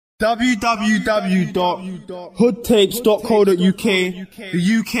www.hoodtapes.co.uk, the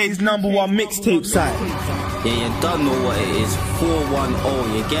UK's #1 mixtape site. Yeah, you don't know what it is.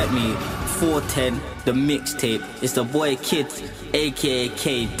 410, you get me? 410, the mixtape. It's the boy Kids, aka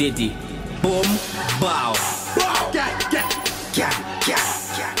K Diddy. Boom, bow.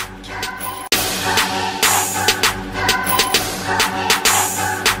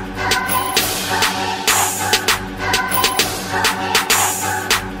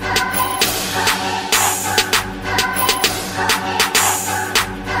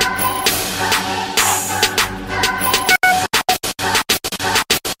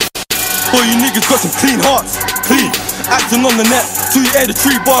 Boy, you niggas got some clean hearts, clean. Acting on the net, till you hear the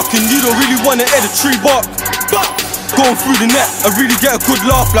tree barking. You don't really wanna hear the tree bark. Going through the net, I really get a good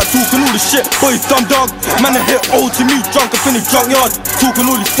laugh, like talking all the shit. Boy, you dumb dog, man, I hit old to me, drunk up in the junkyard. Talking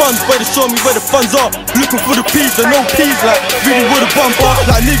all these funds, boy, they show me where the funds are. Looking for the peas, and no peas, like really with a bump up.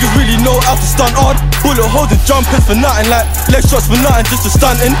 Like niggas really know how to stunt hard. Bullet holes and jumping for nothing, like leg shots for nothing, just for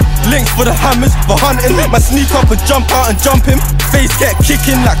stunting. Links for the hammers, for hunting. Man, sneak up and jump out and jump him. Face get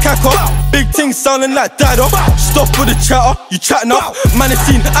kicking like cackle. Big things sounding like dada. Stop with the chatter, you chatting up. Man, it's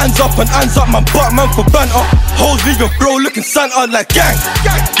seen hands up and hands up, man, butt man for banter. Hoes leaving bro looking Santa like gang,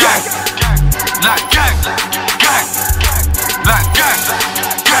 gang, gang, like gang, gang, like gang,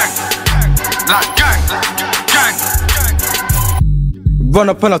 gang, like gang, gang. Run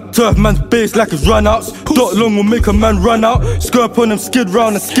up on a turf man's base like it's run outs. Dot long will make a man run out. Skirt on him, skid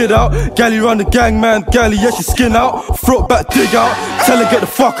round and skid out. Galley round the gang man, galley yeah she skin out. Throat back dig out, tell her get the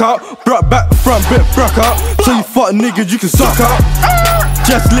fuck out. Brought back front bit bruck out. So you fuck niggas you can suck out.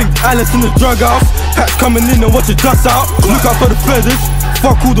 Just linked Alice in the drug house. Packs coming in and watch it dust out. Look out for the feathers.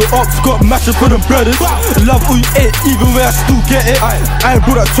 Fuck all the ops, got matches for them brothers. Love all you ate, even when I still get it. I ain't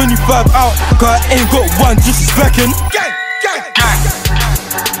brought that 25 out, cause I ain't got one just respecting. Gang, gang, gang,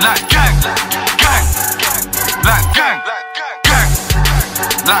 like gang, gang, like gang, gang,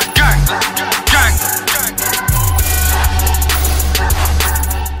 like gang, gang.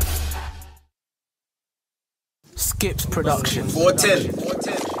 Skips Production. 410.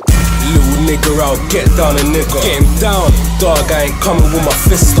 Little nigga out, get down a nigga. Get him down. Dog, I ain't coming with my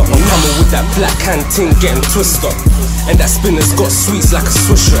fist up. I'm coming with that black hand ting, getting twist up. And that spinner's got sweets like a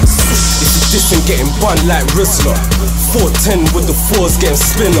swisher. If you dissing, getting bun like Rizzler. 410 with the fours getting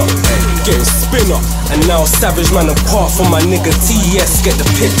spin up. Getting spin up. And now Savage Man apart from my nigga TS, get the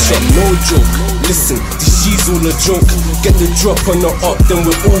picture. No joke. Listen, this G's all a joke. Get the drop on the up, then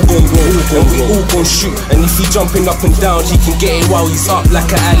we're all gon' roll. And we all gon' shoot. And if he jumping up and down, he can get it while he's up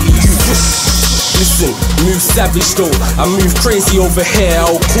like an alley-oop. Listen, move savage though. I move crazy over here,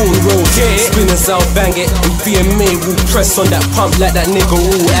 I'll call roll. Spinners, I'll bang it. And VMA will press on that pump like that nigga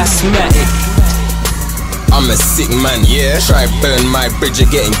all asthmatic. I'm a sick man, yeah. Try burn my bridge, you're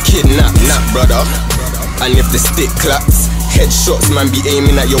getting kidnapped, nah, brother. And if the stick claps, headshots, man, be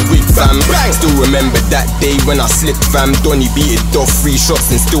aiming at your wig, fam. Bang. Still remember that day when I slipped, fam. Donny beat it off 3 shots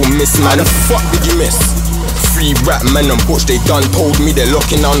and still miss, man. How the fuck did you miss? 3 rap men on Butch, they done told me they're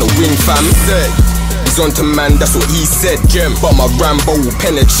locking down the wing, fam. He's onto man, that's what he said, Gem. But my Rambo will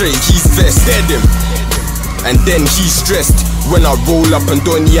penetrate, he's vest, dead him. And then he's stressed when I roll up on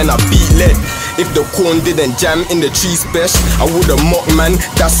Donny and I beat lead. If the corn didn't jam in the tree special, I would've mocked, man,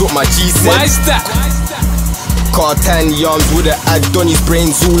 that's what my G said. Why is that? Cartan yarns would've had Donny's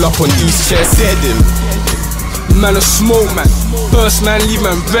brains all up on his chest, dead him. Man a smoke man, burst man, leave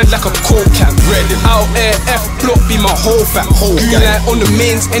man red like a coke cap. Red him. Out air F block be my whole fam. Green light on the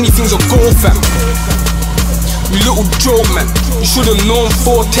mains, anything's a goal fam. You little joke man, you should've known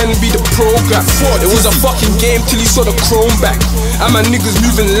 410 be the program. It was a fucking game till he saw the chrome back. And my niggas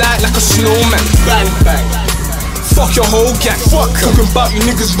moving light like a snowman. Bang bang. Fuck your whole gang. Talking about you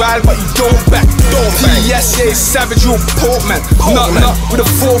niggas ride but you don't back. Don't bang. Yes, yeah, savage, you a pope man. Nut with a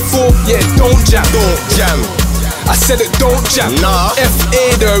 4-4, yeah, don't jam. Don't jam. I said it, don't jam. Nah.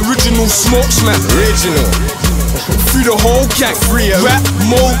 FA, the original smokes man. Original. Free the whole gang. Free rap,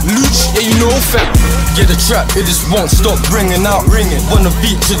 mo, luch, yeah you know fam. Yeah, the trap, it just won't stop ringing out. Wanna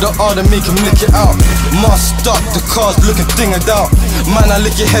beat to the R to make him lick it out. Masked up, the car's looking thinged out. Man, I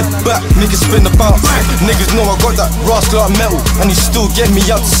lick your head back, make it spin about. Niggas know I got that brass clock metal, and you still get me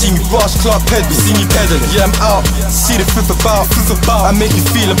out to see me brass clock pedal. See me pedaling, yeah I'm out. See the flip about. I make you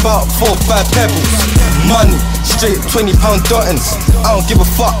feel about 4 or 5 pebbles. Money, straight £20 dottings. I don't give a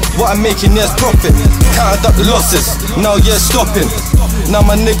fuck what I'm making, there's profit. Counted up the losses, now yeah stopping. Now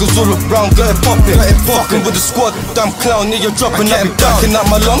my niggas all around, got it poppin'. Fucking with the squad, damn clown, nigga dropping. I be backing out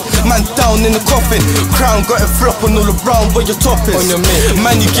my lung, man down in the coffin. Crown got it flopping all around where your top is. On your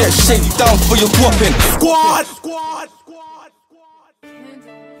man, you get shaken down for your whopping. Squad!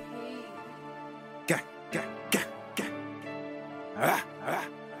 I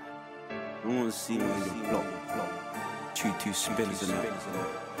wanna see me in your block. 2-2 spinners and that.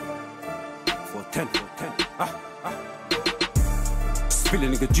 4-10.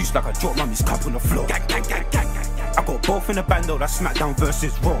 Spilling nigga juice like I dropped mummy's cup on the floor. Gang. I got both in the bando, that SmackDown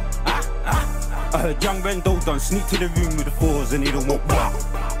versus Raw. I heard young Rendo done sneak to the room with the fours and he don't want wow.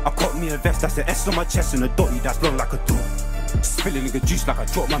 I caught me a vest, that's the S on my chest and a dotty that's long like a door. Spilling nigga juice like I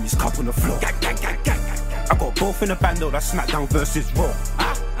dropped mummy's cup on the floor. Gang. I got both in the bando, that SmackDown versus Raw.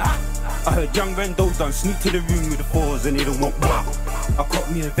 I heard young Rendo done sneak to the room with the fours and he don't want wow. I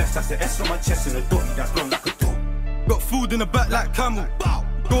caught me a vest, that's the S on my chest and a dotty that's long like a door. Got food in the back like camel.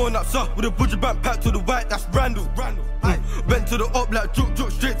 Going up south with a butcher bank packed to the white, that's Randall. Bent to the up like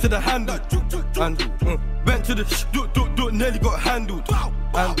juk, straight to the handle. Bent to the nearly got handled.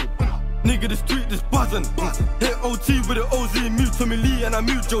 Nigga, the street is buzzing. Hit OT with the OZ, mute Tommy Lee and I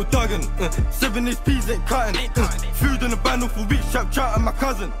mute Joe Duggan. 7 HPs ain't cutting. Food in the bundle for weeks, chat and my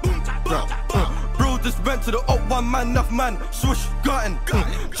cousin. Bro just went to the up, one man, enough man, swoosh, gutting.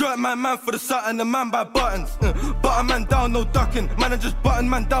 Jerk man for the Saturn, the man by buttons. Button man down, no ducking. Man, I just button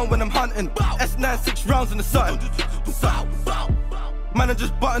man down when I'm hunting. S9, 6 rounds in the Sutton. Man, I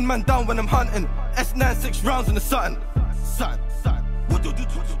just button man down when I'm hunting. S9, 6 rounds in the Sutton.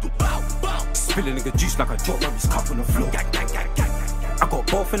 Spilling nigga juice like I dropped mummy's cup on the floor. Gang. I got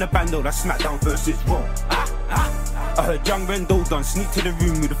both in the bando, that's SmackDown versus Raw. I heard young Rendo done sneak to the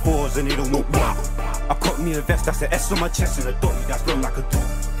room with the fours and they don't want wow. I caught me a vest, that's the S on my chest and a dotty that's long like a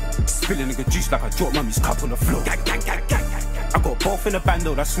door. Spilling nigga juice like I dropped mummy's cup on the floor. Gang. I got both in the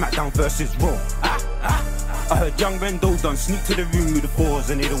bando, that's SmackDown versus Raw. I heard young Rendo done sneak to the room with the fours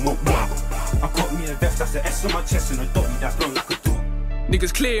and they don't want wow. I caught me a vest, that's the S on my chest and a dotty that's long like a door.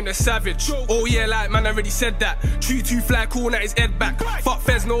 Niggas claim they're savage. Oh yeah, like man, I already said that. True to fly, calling at his head back. Fuck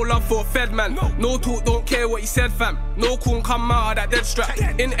feds, no love for a fed man. No talk, don't care what he said, fam. No cool, come out of that dead strap.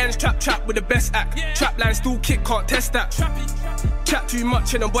 In ends, trap with the best act. Trap line still kick, can't test that. Chat too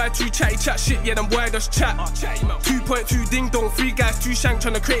much and them boy too chatty, chat shit, yeah, them boy just chat. 2.2 ding dong, 3 guys, 2 shank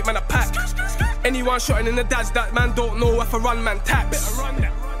tryna create man a pack. Anyone shotting in the dads, that man don't know if I run man tax.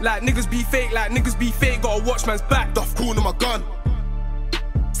 Like niggas be fake, gotta watch man's back. Duff cool in my gun.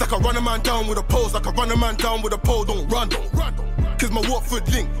 It's like I run a man down with a pose, like I run a man down with a pole, don't run. Cause my Watford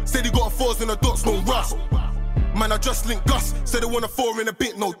link, said he got a fours and the dots, no rust. Man, I just linked Gus, said they want a 4 in a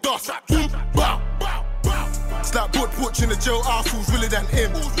bit, no dust. Bow. It's like Butch in the jail house, who's realer than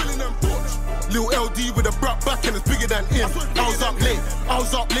him. Lil LD with a brat back and it's bigger than him. I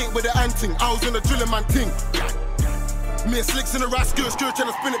was up late with the anting, I was in the drilling man ting. Me and Slicks in the rat skirt trying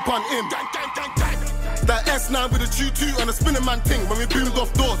to spin it pun him. That S9 with a G2 and a spinning man ting when we boomed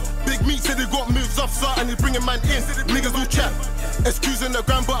off doors. Big Meat said he got moves off side and he bringing man in. Niggas all chat, excusing the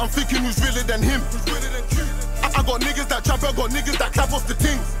gram, but I'm thinking who's realer than him. I got niggas that trap, I got niggas that clap off the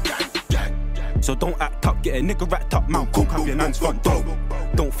ting. So don't act up, get a nigga racked up, man, cook up your nan's front door.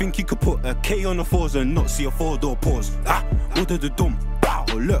 Don't think you could put a K on the fours and not see a 4-door pause. Order the dumb, bow,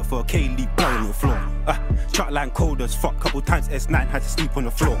 alert for a K-League blow on the floor. Track line cold as fuck, couple times S9 had to sleep on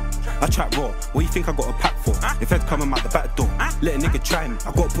the floor. I trap raw, what you think I got a pack for? If Feds coming out the back door, let a nigga try me,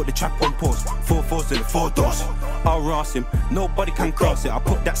 I gotta put the trap on pause. 4 fours and the 4 doors. I'll ras him, nobody can cross it. I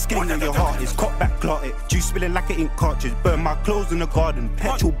put that skin on your heart, it's cock back, clot it. Juice spilling like an ink cartridge, burn my clothes in the garden,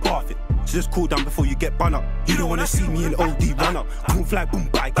 petrol bath it. So just cool down before you get bun up. You don't wanna see me in OD run up. Cool fly, boom,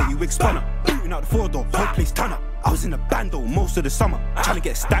 bye, get you wig spun up. Booting out the 4-door, whole place turn up. I was in a bando most of the summer, trying to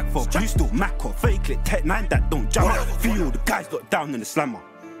get stacked for blue steel, Mac or 30 clip, Tech 9 that don't jump up. Feel all the guys locked down in the slammer.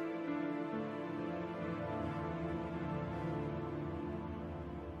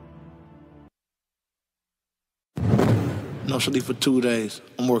 No sleep for 2 days.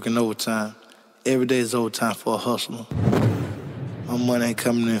 I'm working overtime. Every day is overtime for a hustler. My money ain't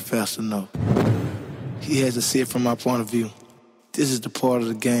coming in fast enough. He has to see it from my point of view. This is the part of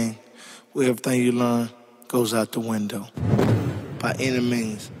the game where everything you learn goes out the window. By any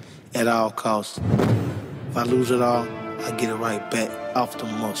means, at all costs. If I lose it all, I get it right back off the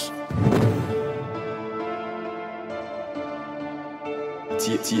muscle.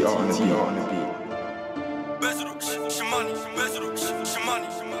 TR on the beat.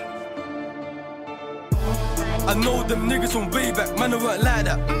 I know them niggas from way back, man, they weren't like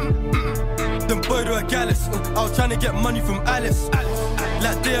that. Them boys were gallus. I was trying to get money from Alice.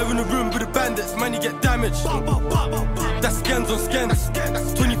 Like they're in the room with the bandits, man, you get damaged. That's scans on scans.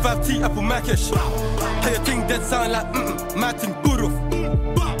 25T Apple Macish. How your thing dead sound like Martin Buruf.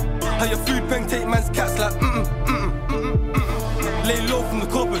 How your food pen take man's cats like Lay low from the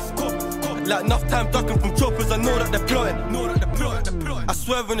coppers. Like enough time ducking from choppers, I know that they're plotting. I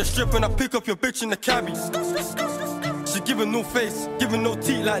swerve on the strip and I pick up your bitch in the cabbie. She giving no face, giving no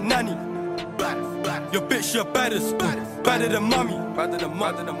teeth like nanny. Your bitch, you're baddest, badder than mommy.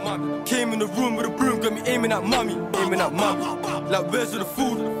 Came in the room with a broom, got me aiming at mommy. Like where's the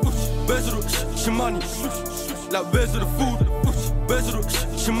food? Where's the shimani? Like where's the food? Where's the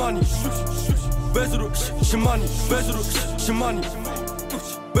shimani? Where's the shimani? Where's the shimani?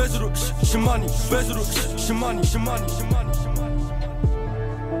 Where's the shimani? Where's the shimani?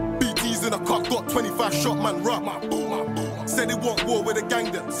 BT's in a cut, got 25 shot man run. Said he want war with a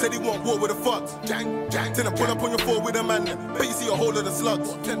gang then, said he want war with the thugs. Gang. Then I pull up on your floor with a man then, bet you see a whole lot of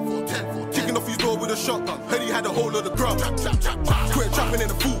slugs. 10-4. Kicking off his door with a shotgun, heard he had a whole lot of grub. Quit trapping in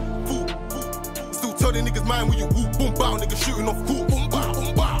the fool. Still tell the niggas mind when you whoop. Boom bow, niggas shooting off cool.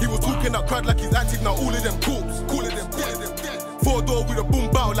 He was talking that crowd like he's active, now all of them corpse. Calling them dead. 4-door with a boom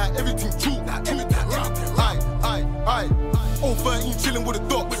bow, like everything true. Aye. All 13 chilling with a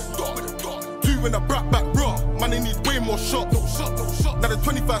dogs. When I brought back raw, man, they need way more shots. Now the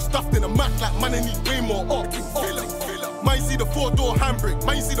 25 stuffed in a Mac, like man, they need way more ops. Man, you see the 4-door handbrake,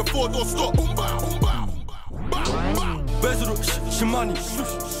 man, you see the 4-door stop. Where's the shimani?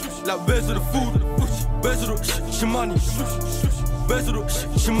 Like where's the food? Where's the shimani? Where's the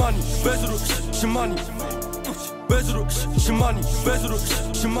shimani? Where's the shimani? Where's the shimani? Where's the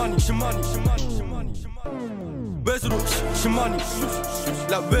shimani? Where's the shimani?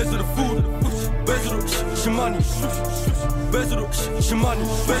 Like where's the food? Where's the shimani? Where's the shimani?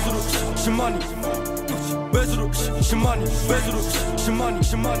 Where's the shimani? Where's the shimani? Where's the shimani? Where's the shimani?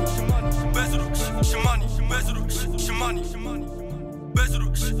 Where's the shimani? Where's the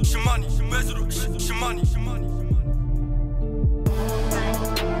shimani? Where's the shimani?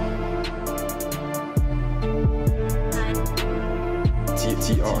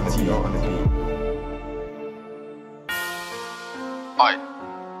 TR on the beat. Oi,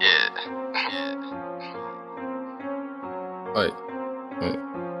 yeah. Oi.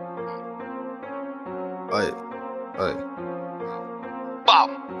 Bow.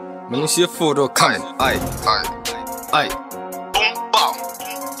 Man, you see a photo coming. Aye. Boom, bow.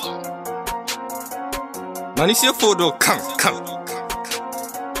 Man, you see a photo coming.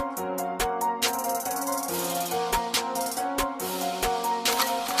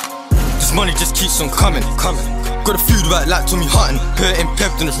 This money just keeps on coming. Got the food right like Tommy Hutton. Her in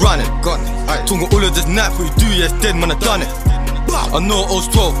Pep and it's running. Talking all of this knife, what you do, yeah, it's dead, man, I done it. I know I was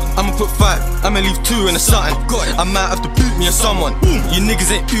 12, I'ma put 5, I'ma leave 2 in a something. I might have to boot me or someone. You niggas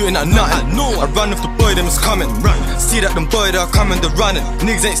ain't booting at nothing. I run off the boy, them is coming. See that them boy, they're coming, they're running.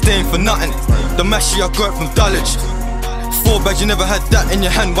 Niggas ain't staying for nothing. The mashy I got from Dulwich. 4 bags, you never had that in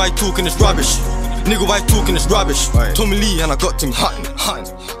your hand, why you talking this rubbish? Nigga, why you talking this rubbish? Tommy Lee and I got Tim Hutton.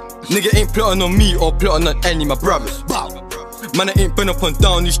 Nigga ain't plotting on me or plotting on any of my brothers. Man, I ain't been up and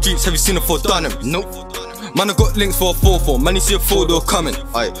down these streets, have you seen a 4 done him? Nope. Man, I got links for a 4-4, man, you see a 4-door coming.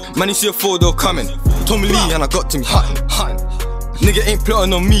 Man, you see a 4-door coming. Tommy Lee and I got Tim Hutton. Nigga ain't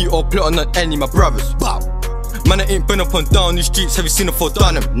plotting on me or plotting on any of my brothers. Man, I ain't been up and down these streets, have you seen a 4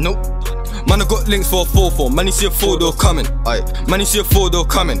 done him? Nope. Man, I got links for a 4-4, man, you see a 4-door coming. Man, you see a 4-door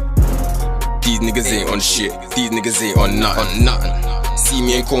coming. These niggas ain't on shit, these niggas ain't on nothing. See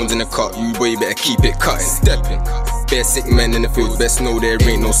me and cones in the cut, you boy better keep it cutting. Stepping, bare sick men in the field, best know there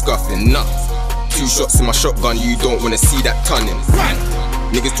ain't no scuffing. 2 shots in my shotgun, you don't wanna see that tunning.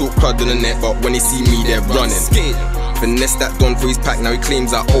 Niggas talk crud on the net, but when they see me, they're running. Finesse that Don for his pack, now he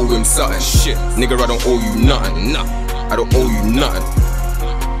claims I owe him something. Shit, nigga, I don't owe you nothing. I don't owe you nothing.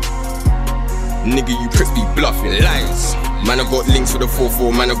 Nigga, you pricks be bluffing. Lies. Man, I got links for the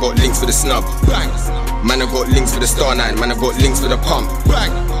 4-4, man, I got links for the snub. Man, I got links for the Star 9, man, I got links for the pump.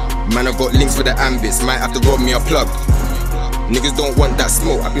 Man, I got links for the ambits, might have to rob me a plug. Niggas don't want that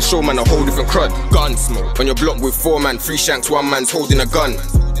smoke, I can show man a whole different crud. Gun smoke on your block with 4 man, 3 shanks, 1 man's holding a gun.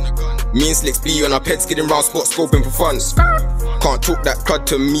 Me and Slicks be on our pets, skidding round spots, scoping for funds. Can't talk that crud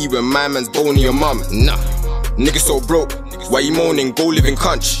to me when my man's boning your mum. Nah, niggas so broke, why you moaning, go live in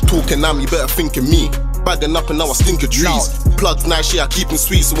cunch. Talking now, you better think of me. Bagging up and now I stink of trees. Plugs nice, yeah, I keep them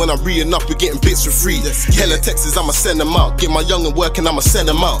sweet. So when I'm reading up, we're getting bits for free. Hella texts, I'ma send them out. Get my youngin' working, I'ma send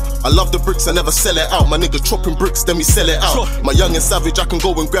them out. I love the bricks, I never sell it out. My nigga chopping bricks, then we sell it out. My youngin' savage, I can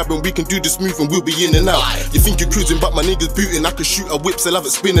go and grab and we can do this move and we'll be in and out. You think you're cruising, but my niggas booting. I can shoot a whip, so love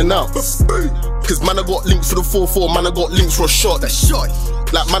it spinning out. Cause man, I got links for the 4-4, man, I got links for a shot.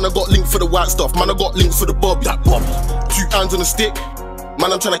 Like man, I got links for the white stuff, man, I got links for the bob. 2 hands on a stick,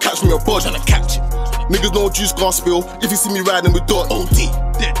 man, I'm trying to catch me a bod. Niggas no juice gon' spill if you see me riding with dot.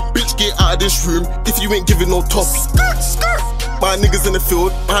 Bitch, get out of this room if you ain't giving no top. My niggas in the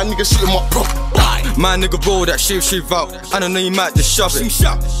field, my niggas shooting my prop. My nigga roll that shave out. I don't know, you might just shove it.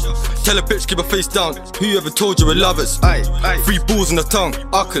 Tell a bitch, keep her face down. Who ever told you we're lovers? Aye. 3 balls in the tongue,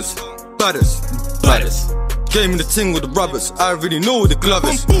 uckers, badders. Gave me the ting with the rubbers. I already know where the glove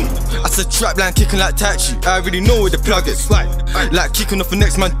is. I said trap line kicking like Tachi. I already know where the plug is. Like kicking off the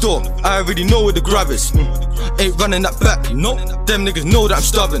next man's door. I already know where the grab is. Ain't running that back. Nope. Them niggas know that I'm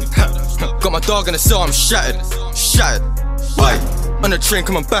stubborn. Got my dog in the cell, I'm shattered. Aye. On the train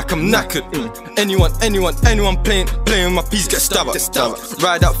coming back, I'm knackered. Anyone playing with my peas get stabbed.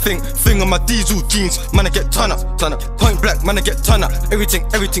 Ride out thing on my diesel jeans. Man, I get ton up. Point blank, man, I get ton up. Everything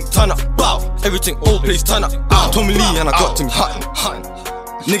ton up. Bow. Everything all plays ton up. Tommy Lee and I got him hot.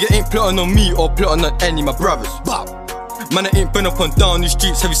 Nigga ain't plotting on me or plotting on any of my brothers. Man, I ain't been up and down these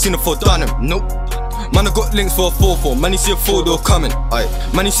streets. Have you seen a 4 done him? Nope. Man, I got links for a 4-4. Man, you see a 4-door coming.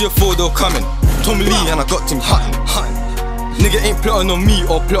 Man, you see a 4-door coming. Tommy Lee and I got him hot. Nigga ain't plotting on me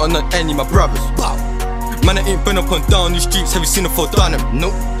or plotting on any of my brothers. Man, I ain't been up and down these streets. Have you seen a 4 done him?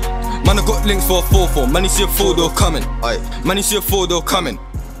 Nope. Man, I got links for a 4-4. Man, you see a 4-door coming. Man, you see a 4-door coming.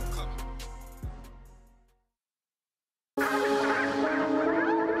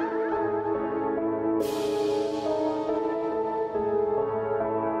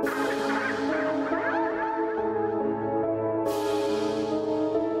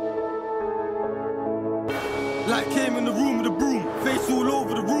 Like came in the room with a broom, face all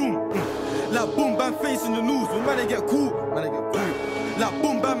over the room. Like boom bam face in the news, when man they get cool. Like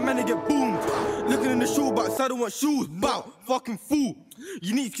boom bam man they get boomed. Looking in the shoebox, I don't want shoes. Bow, fucking fool.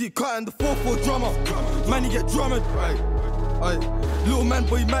 You need to keep cutting the 4-4 drummer. Man you get drummed. Little man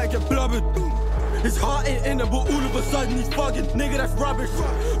boy you might get blubbered. His heart ain't in it, but all of a sudden he's fucking. Nigga, that's rubbish.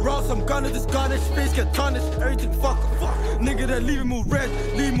 Rouse some gunner, this garnish, face get tarnished, everything fuck. Nigga, that leave him all red,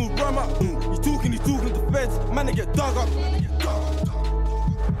 leave him all rum up. He's talking to feds, man, they get dug up.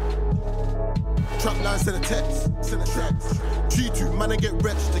 Trap line, send a text. G2, man, I get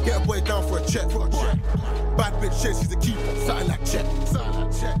wretched to get a boy down for a check. Bad bitch shit, she's a keeper, something like check.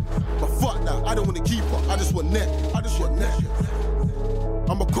 But fuck that, I don't want to keep her, I just want net.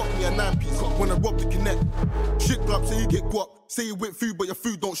 I'ma cop me a 9-piece when I rob the connect. Shit club, say you get guap. Say you whip food, but your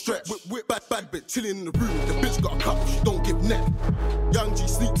food don't stretch. Whip bad bitch, chilling in the room. The bitch got a cup, she don't give neck. Young G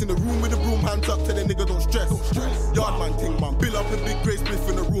sneaks in the room with the broom, hands up, tell the nigga don't stress. Yard man ting, man, bill up a big grey spliff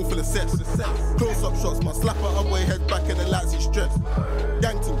in the room full of sets. Close up shots, man, slap her away, head back and the lights, he stressed.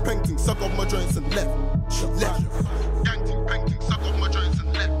 Gang ting, peng ting, suck off my joints and left. She left. Gang ting, peng ting, suck off my joints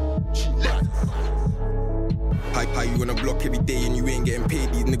and left. She left. How you on a block every day and you ain't getting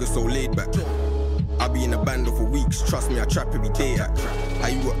paid? These niggas so laid back. I be in a band for weeks, trust me, I trap every day. How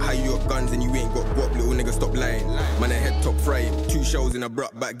you got guns and you ain't got guap, little nigga stop lying. Man, I head top frying, 2 shells in a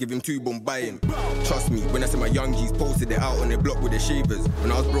brat back, give him 2 bomb buying. Trust me, when I see my young G's posted it out on their block with their shavers.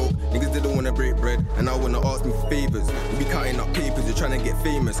 When I was broke, niggas didn't wanna break bread, and I wanna ask me for favors. We be cutting up papers, you're trying to get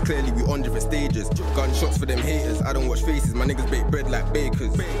famous, clearly we on different stages. Gunshots for them haters, I don't watch faces, my niggas bake bread like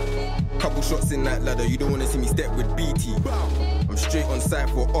bakers. Couple shots in that ladder, you don't wanna see me step with BT. I'm straight on site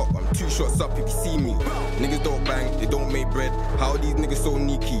for up, I'm 2 shots up if you see me. Niggas don't bang, they don't make bread. How are these niggas so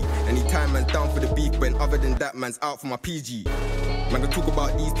sneaky? Anytime man's down for the beef, when other than that man's out for my PG. Man can talk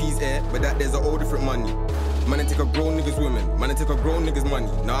about these peas air, but that there's a whole different money. Man I take a grown niggas women, man I take a grown niggas money.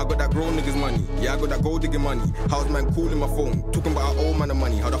 Now I got that grown niggas money, yeah I got that gold digging money. How's man calling my phone, talking about an old man of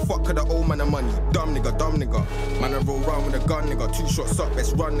money. How the fuck could that old man of money? Dumb nigga. Man I roll round with a gun nigga, 2 shots up,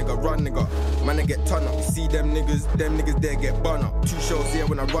 let's run nigga. Man I get ton up, you see them niggas there get bun up. 2 shells here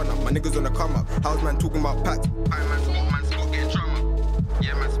when I run up, my niggas on the come up. How's man talking about packs? Man spot getting trauma.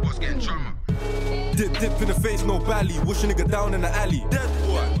 Yeah man spot's getting trauma. Dip in the face, no bally, wash a nigga down in the alley. Dead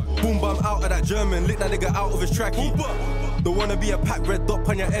boy. Boom bam out of that German, lick that nigga out of his trackie. Don't wanna be a pack, red dot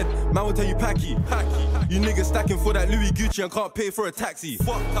on your head, man will tell you packy. You niggas stacking for that Louis Gucci and can't pay for a taxi.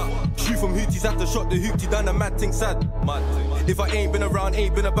 Fuck that. Shoot from hooties after shot the hoopty, done the mad thing sad. If I ain't been around,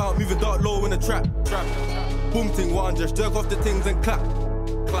 ain't been about, moving dark low in the trap. Boom ting, one just jerk off the things and clap.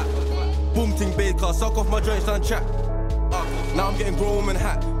 Boom ting, baker, suck off my joints and chat. Now I'm getting grown man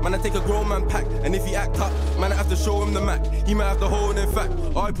hat, man I take a grown man pack. And if he act up, man I have to show him the Mac. He might have the hole in fact,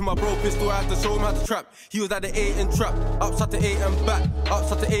 I open my bro pistol, I have to show him how to trap. He was at the 8 and trap, upside to 8 and back.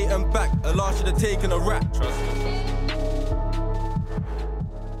 Upside to 8 and back, a large should have taken a rap. Trust me.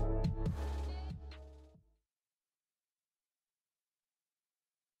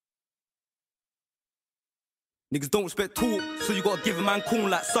 Niggas don't respect talk, so you gotta give a man cool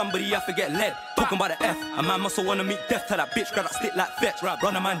like somebody I forget led. Talking about the F, a man must wanna meet death. Tell that bitch grab that stick like fetch.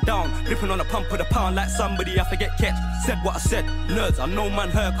 Run a man down, ripping on a pump with a pound like somebody I forget catch. Said what I said, nerds, I know man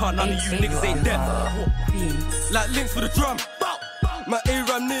heard, can't none of you niggas ain't deaf. Like links for the drum. My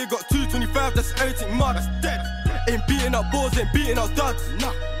A-Ram near got 225 25, that's everything mud. That's dead. Ain't beating up balls, ain't beating up duds.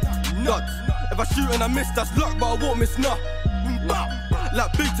 Nah, nuts. If I shoot and I miss, that's luck, but I won't miss nah.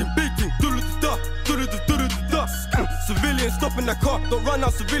 Like big thing, doodle-da-da, doodle-da-da-da-da. Civilians stop in the car, don't run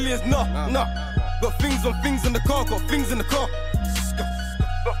out civilians, nah. Got things in the car, got things in the car.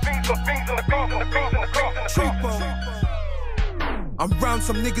 Got things in the car. I'm round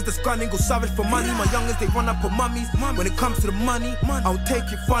some niggas that's grinding, go savage for money. My youngers, they run up on mummies. When it comes to the money, I don't take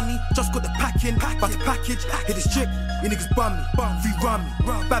it funny. Just got the packing, but the package. Hit this chick, you niggas bum me, free run me.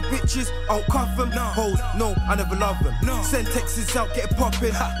 Bad bitches, I don't cuff them. Hoes, no, I never love them. Send texts out, get it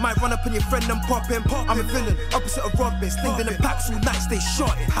poppin'. Might run up on your friend and pop him. I'm a villain, opposite of Robin. Sling in the packs all night, stay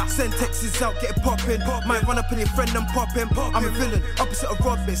shotting. Send texts out, get it poppin'. Might run up on your friend and pop him. I'm a villain, opposite of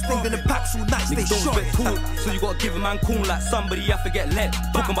Robin. Sling in the packs all night, stay shotting. So you gotta give a man cool like somebody I forget lead.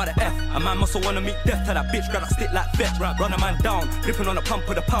 Talking about the F, a man must wanna meet death. Tell that bitch grab that stick like vet. Run a man down, ripping on a pump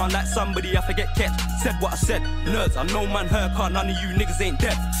with a pound like somebody I forget catch. Said what I said, nerds, I know man heard car, none of you niggas ain't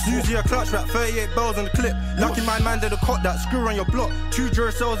deaf. Usually a clutch rap, 38 bells on the clip. Lucky my man did a cot that screw on your block. 2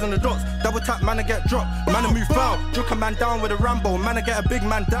 Duracells in the dots, double tap man I get dropped. Man I move foul, joke a man down with a Rambo. Man I get a big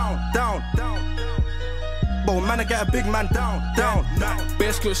man down. Bo, man I get a big man down.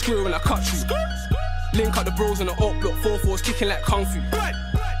 Bear screw when I cut you. Link up the bros on the up block, 4-4's kicking like kung fu.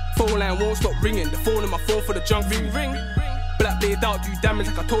 Phone line won't stop ringing, the phone in my phone for the junk food. Ring. Black blade out, do damage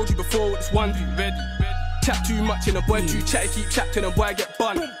like I told you before with this one dude. Ready. Chat too much in a boy, too chatty, keep chatting a boy get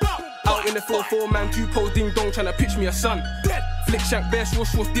bun. Out in the 4-4 man, 2 poles ding dong tryna pitch me a son. Flick shank bear swoosh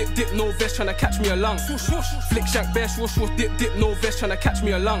swoosh dip dip no vest tryna catch me a lung. Flick shank bear swoosh swoosh dip dip no vest tryna catch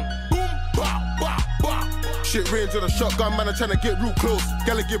me a lung. Shit range on a shotgun, man, I'm tryna get real close.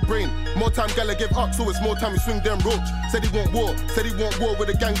 Gala give brain, more time Gala give up, so it's more time we swing them roach. Said he want war with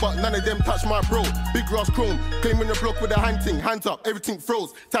a gang, but none of them touch my bro. Big Ross Chrome, claiming the block with a hand ting, hands up, everything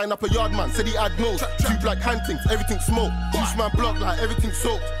froze. Tying up a yard man, said he had nose. 2 black hand tings, everything smoke. Juice man block like everything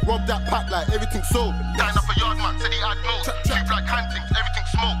soaked. Rob that pack like everything sold. Tying up a yard man, said he had nose. 2 black hand tings, everything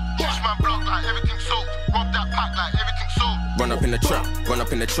smoke. Juice man block like everything soaked. Rob that pack like everything sold. Run up in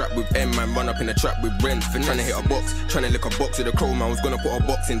the trap with M man, run up in the trap with Ren. Tryna hit a box, tryna lick a box with a crow man. Was gonna put a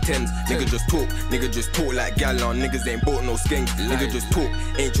box in 10s. Nigga just talk like gallon. Niggas ain't bought no skanks. Nigga just talk,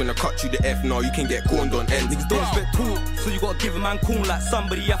 ain't tryna cut you the F. No, you can get corned on end. Niggas don't expect talk, so you gotta give a man cool like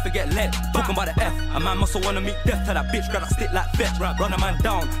somebody I forget lead. Talking about the F, a man must wanna meet death. Tell that bitch grab that stick like vet. Run a man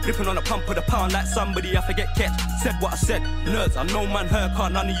down, ripping on a pump with a pound like somebody I forget catch. Said what I said, nerds, I know man heard car,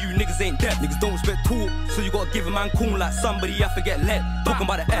 none of you niggas ain't deaf. Niggas don't expect talk, so you gotta give a man cool like somebody I forget lead. Talking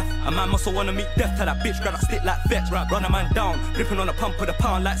about the F, a man must wanna meet death. Tell that bitch grab that stick like vet. Run a man down, ripping on a pump with a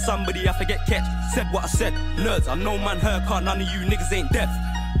pound like somebody I forget catch. Said what I said, nerds, I know man heard car, none of you niggas ain't deaf.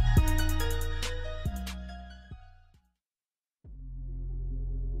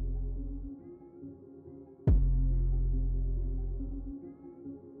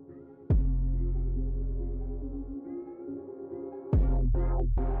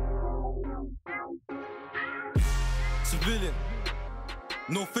 Civilian,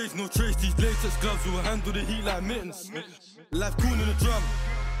 no face, no trace. These latex gloves will handle the heat like mittens. Life cool in the drum,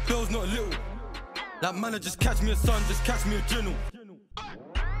 bell's not little. Like man, just catch me a son, just catch me a general.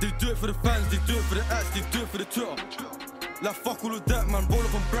 They do it for the fans, they do it for the ads, they do it for the Twitter. Like fuck all of that, man, roll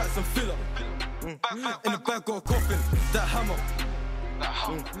up on brats and fill up. In the back got a coffin, that hammer.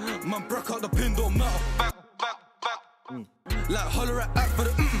 Man, broke out the pin, don't matter. Like holler at for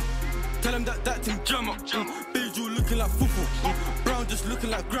the tell him that thing jam up. Beju looking like fufu. Brown just looking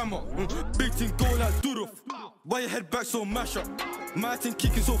like grandma. Big thing go like doodle. Why your head back so mash up? My thing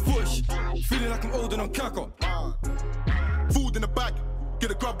kicking so foolish. Feeling like I'm older than Kaka. Food in the bag, get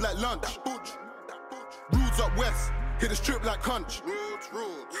a grub like lunch. Rudes up west, hit a strip like hunch.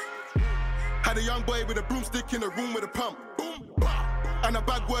 Had a young boy with a broomstick in a room with a pump. And a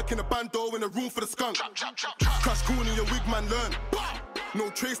bag work in a bando in a room for the skunk. Crush cool in your wig man learn. No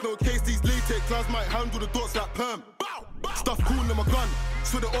trace, no case, these latex gloves might handle the dots like perm. Stuff cool in my gun,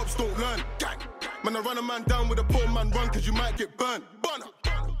 so the ops don't learn. Man, I run a man down with a poor man run, cause you might get burned.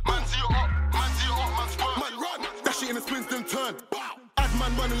 Man, see you up, man swerve. Man, run, that shit in the spins, then turn. Ad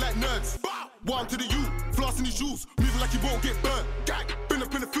man running like nerds. Warm to the U, flossing his shoes, moving like you won't get burnt. Been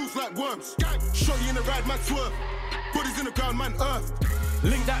up in the fields like worms. Shorty in the ride, man swerve. Bodies in the ground, man earth.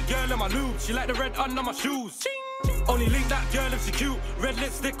 Link that girl in my lube, she like the red under my shoes. Only link that girl if she cute. Red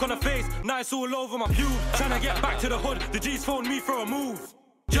lipstick on her face, nice all over my pube. Tryna get back to the hood, the G's phoned me for a move.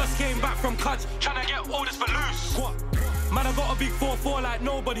 Just came back from Cudge, tryna get all this for loose. What? Man, I got a big 4-4 like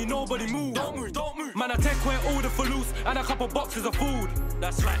nobody move. Don't move. Man, I take away all the for loose and a couple boxes of food.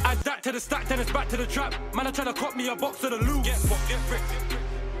 That's right. Add that to the stack, then it's back to the trap. Man, I tryna cop me a box of the loot. Get fricked.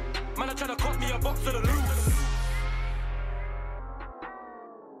 Man, I tryna cut me a box for the loose.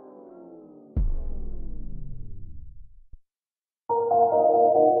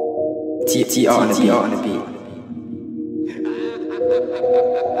 TR on the beat.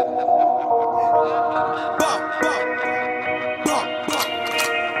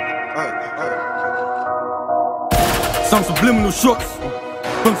 Some subliminal shots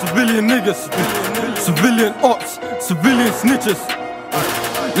from civilian niggas, civilian ops, civilian snitches.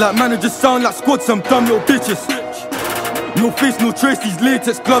 Like managers sound like squad, some dumb little bitches. No face, no trace, these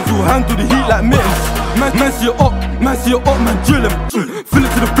latex gloves will handle the heat like mittens. Man see your op, man drill him. Fill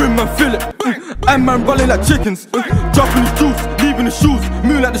it to the brim, man fill it. And man rolling like chickens. Dropping his juice, leaving the shoes,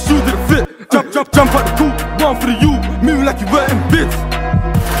 moving like the shoes that fit. Jump out the coop, one for the U, moving like you were in bits.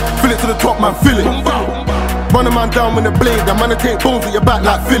 Fill it to the top, man, fill it. Run a man down with a blade, that man take bones at your back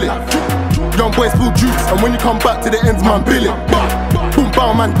like fill it. Young boys spill juice, and when you come back to the ends, man, bill it. Boom,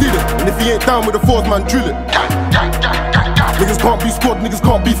 bow, man, did it. And if he ain't down with the fours, man, drill it. Niggas can't be squad, niggas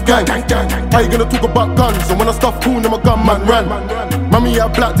can't beef gang. How you gonna talk about guns? And when I stuff cool, then my gun man ran. Mammy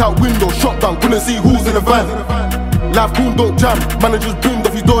had blacked out window, shotgun, couldn't see who's in the van. Life cool, don't jam, man just boomed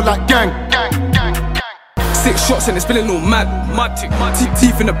off his door like gang. 6 shots and it's feeling all mad.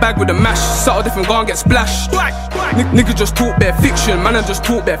 Teeth in the bag with a mash. Subtle different, go and get splashed. Niggas just talk bare fiction, man, I just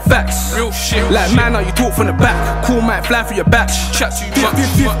talk bare facts. Real shit. Like man, now you talk from the back. Cool might fly for your batch. Chat too much.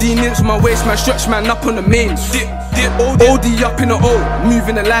 15 inch on my waist, man, stretch man up on the mains. OD up in the O,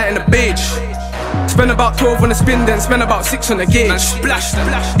 moving the light in the beige. Spend about 12 on the spin, then spend about 6 on the gauge. Man, splash them.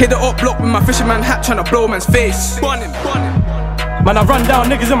 Hit the up block with my fisherman hat, tryna blow man's face. Bunning. Man, I run down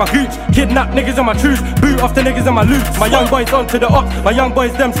niggas in my gooch, kidnap niggas in my truce, boot off the niggas in my loot. My young boys onto the ops, my young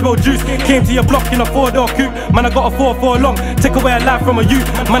boys them spill juice. Came to your block in a 4-door coupe, man I got a 4-4 long, take away a life from a youth.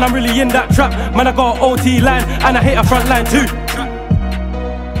 Man, I'm really in that trap, man I got an OT line, and I hit a front line too.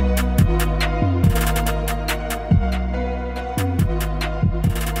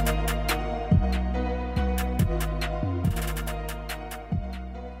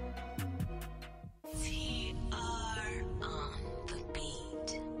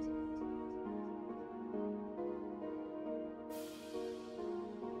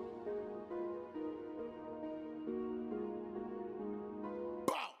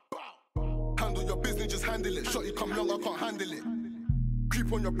 Handle your business, just handle it. Shot you come long, I can't handle it.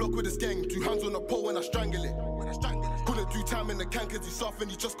 Creep on your block with this gang, 2 hands on the pole when I strangle it. Couldn't do time in the can cause he's soft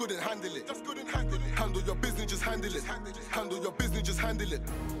and he just couldn't handle it. Handle your business, just handle it. Handle your business, just handle it.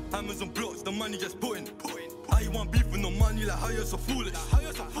 Amazon blocks, the money just putting. How you want beef with no money, like how you're so foolish.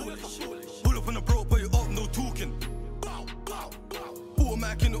 Pull up on the bro, put you up, no talking.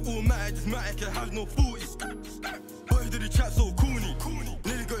 Automatic in the automatic, just matic, it has no 40s. Boy, did the chat so coony.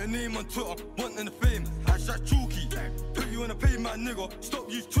 Nearly got your name on Twitter, wanting the fame, hashtag chooky. Put you on a pay, my nigga, stop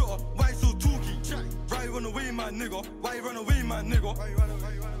use Twitter, why so talky? Why you run away, my nigga, why you run away, my nigga?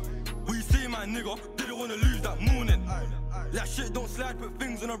 What you say, my nigga, didn't wanna lose that morning. That shit don't slide, put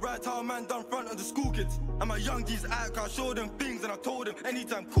things on the right, how a man done front of the school kids. And my young G's out, I showed them things and I told them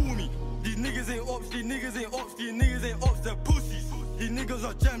anytime call me. These niggas ain't ops, these niggas ain't ops, these niggas ain't ops, they're pussies. These niggas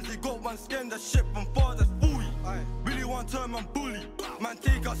are gems, they got one skin, that shit from far, that's fooey. Really want turn man bully, man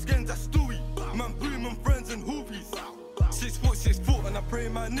take our skins, that's stewy. Man boom and friends and hoopies. 6 foot, and I pray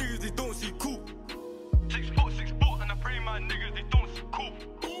my niggas, they don't see cool. 6 foot, and I pray my niggas, they don't see cool.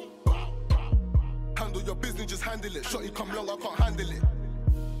 Handle your business, just handle it. Shot you come long, I can't handle it.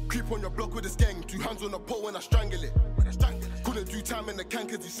 Creep on your block with this gang, 2 hands on the pole when I strangle it. Couldn't do time in the can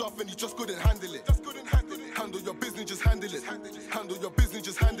cause he's soft and he just couldn't handle it. Handle your business, just handle it. Handle your business,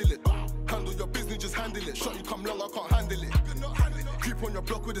 just handle it. Handle your business, just handle it. Shot you come long, I can't handle it. Creep on your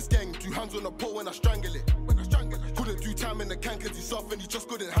block with this gang, 2 hands on the pole when I strangle it. Couldn't do time in the can cause he's soft and he just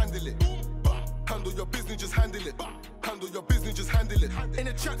couldn't handle it. Handle your business, just handle it. Handle your business, just handle it. In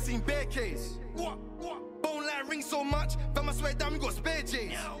the trap scene, bare case. Bone line ring so much, fam, I swear down, we got spare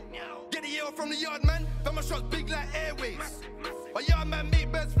J's. Get the yell from the yard, man, fam, my shots big like airways. My yard man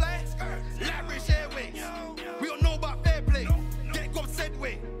make birds fly, like British Airways. We don't know about fair play, get got said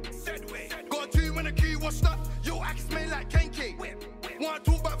way. Got a 2 when the queue washed up, yo, I can smell like Kenke. Wanna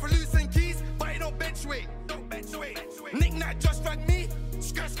talk about for loose and keys, but it don't bench weight. Nick Nack just rang me,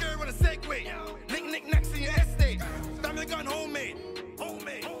 skirt on a Segway. Nick Nacks in your estate, family gun homemade.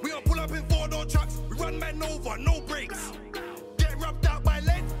 We don't pull up in 4-door trucks, we run man over, no brakes. Get rubbed out by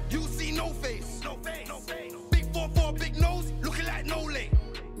lead, you see no face. Big 4-4, big nose, looking like no late.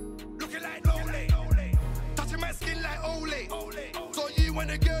 Touching my skin like Ole. So you and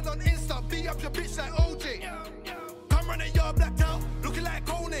the girls on Insta, beat up your bitch like OJ. Come running your blacked out, looking like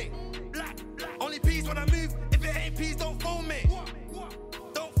Kone. Only peas when I move, if it ain't peas, don't phone me.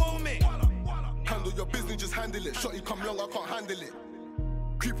 Don't phone me. your business, just handle it. Shotty come long, I can't handle it.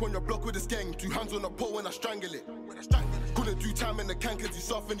 Creep on your block with this gang, 2 hands on the pole when I strangle it. Couldn't do time in the can cause he's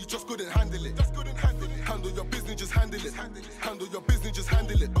soft and he just couldn't handle it. Handle your business, just handle it. Handle your business, just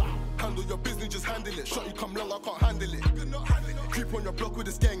handle it. Handle your business, just handle it. Shotty come long, I can't handle it. Creep on your block with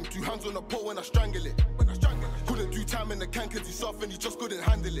this gang, 2 hands on the pole when I strangle it. Couldn't do time in the can cause he's soft and he just couldn't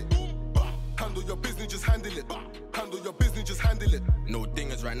handle it. Handle your business, just handle it. Handle your business, just handle it. No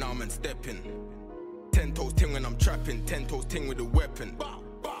dingers right now, man, stepping. 10 toes ting when I'm trapping, 10 toes ting with a weapon.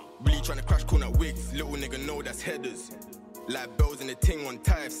 Really tryna crash corner wigs, little nigga know that's headers. Like bells in the ting on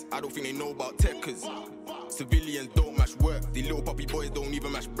tithes, I don't think they know about techers. Civilians don't match work, these little puppy boys don't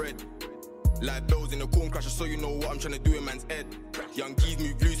even match bread. Like bells in the corn crusher, so you know what I'm tryna do in man's head. Young G's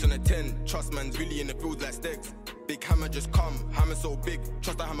move loose on a 10, trust man's really in the fields like Stegs. Big hammer just come, hammer so big,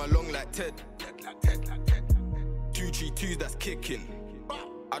 trust the hammer long like Ted. 2-3-2s that's kicking.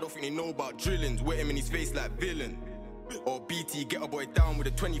 I don't think they know about drillings, wet him in his face like villain. Or BT, get a boy down with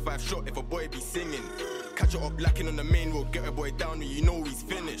a 25 shot if a boy be singing. Catch it up lacking on the main road, get a boy down and you know he's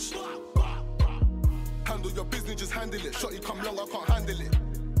finished. Handle your business, just handle it. Shotty come long, I can't handle it.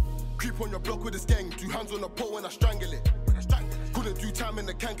 Creep on your block with this gang, 2 hands on the pole when I strangle it. Couldn't do time in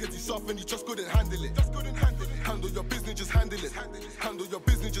the can cause he's soft and he just couldn't handle it. Handle your business, just handle it. Handle your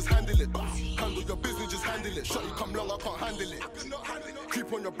business, just handle it. Handle your business, just handle it. Shotty come long, I can't handle it.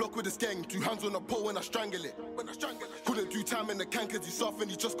 Creep on your block with this gang, 2 hands on the pole when I strangle it. Couldn't do time in the can cause he's soft and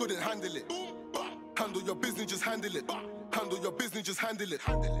he just couldn't handle it. Handle your business, just handle it. Handle your business, just handle it.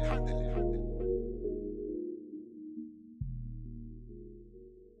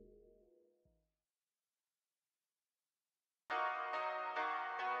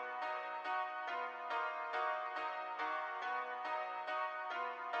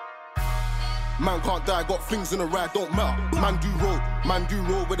 Man can't die, got things in the ride, don't matter. Man do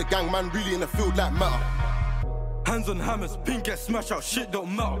roll with the gang, man really in the field like matter. Hands on hammers, pin get smashed out, shit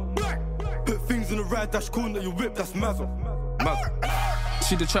don't matter. Put things in the ride, dash corner, you whip, that's mazzle.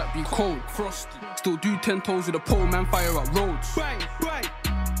 See the trap be cold, frosty. Still do 10 toes with a pole, man fire up roads. Bang, bang.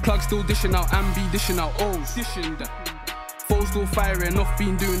 Plug still dishing out, Ambi dishing out O's. Dishing that. Foes still firing, off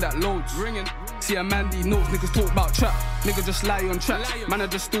been doing that loads. Ringing. See a Mandy notes, niggas talk about trap. Nigga just lie on tracks. Man, I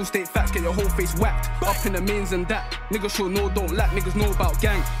just still state facts, get your whole face whacked. Up in the mains and that. Niggas sure know, don't lack. Niggas know about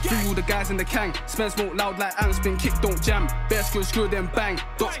gang. Free all the guys in the gang. Spend smoke loud like ants, spin kick, don't jam. Bear screw, then bang.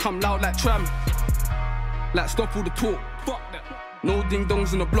 Dots come loud like tram. Like stop all the talk. Fuck that. No ding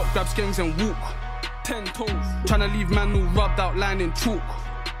dongs in the block, grab skanks and walk. 10 toes. Tryna leave man all rubbed out, line in chalk.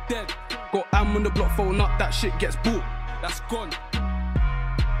 Dead. Got am on the block, phone up, that shit gets bought. That's gone.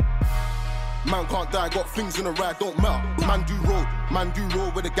 Man can't die, got things in the ride, don't matter. Man do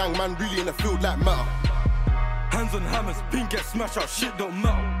roll with the gang, man really in the field like matter. Hands on hammers, pin get smashed out, shit don't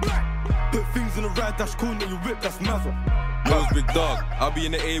matter. Put things in the ride, dash corner, you whip, that's mazzle. Rose big dog, I'll be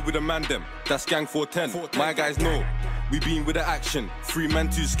in the A with a man them. That's gang 410. My guys know, we been with the action. 3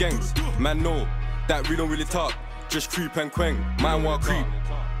 man, 2 skanks. Man know, that we don't really talk. Just creep and quang, man want creep.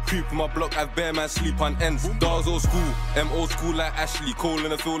 Creep on my block, have bear man sleep on ends. Dogs old school, M old school like Ashley. Cole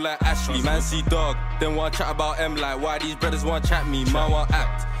in the field like Ashley. Man see dog, then want chat about M like why these brothers want chat me. Man want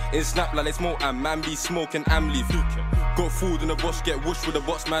act, in snap like they smoke and man be smoking am leaf. Got food in the bush, get whoosh with the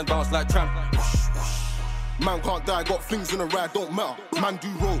box, man bounce like tramp. Man can't die, got things in the ride, don't matter. Man do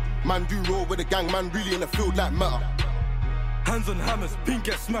roll with the gang, man really in the field like matter. Hands on hammers, pin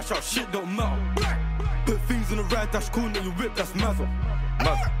get smashed out, shit don't matter. Put things in the ride, dash corner, you whip, that's mazzle.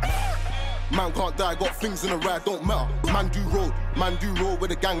 Man can't die, got things in the ride, don't matter. Man do roll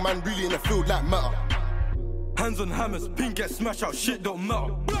with the gang, man really in the field like matter. Hands on hammers, pin get smashed out, shit don't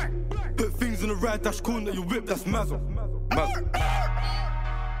matter. Put things in the ride, dash corner, you whip, that's mazzle.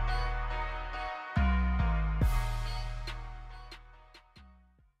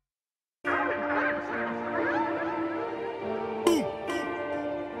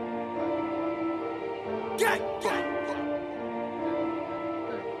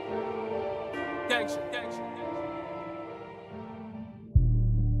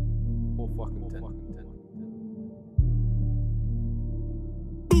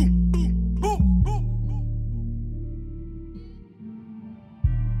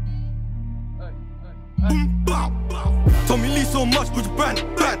 Tommy Lee so much, but you ban.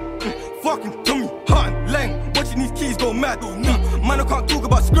 Fucking Tommy, hard and lang. Watching these keys go mad. Man, I can't talk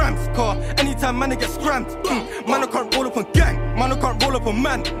about scrams, car. Anytime man, I get scrammed. Man, I can't roll up on gang. Man, I can't roll up on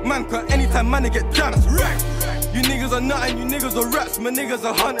man. Man, can't anytime man, I get jammed. You niggas are nothing, you niggas are rats. My niggas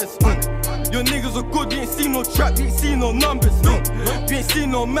are hunters. Your niggas are good, you ain't seen no trap, you ain't seen no numbers. You ain't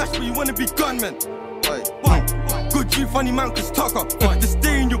seen no match, but you wanna be gunmen. Good G funny man cause tucker. Just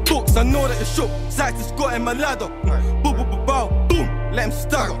stay in your books, I know that it's shook. Sights is got in my ladder. Boom, boom, boom, bow, boom, let him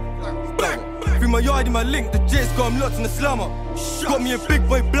stagger. Free my yard in my link, the J's got him locked in the slammer. Got me a big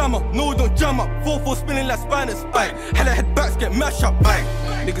boy blammer, no don't jam up. 4-4 spinning like spanners, aye. Hella head backs get mashed up, aye.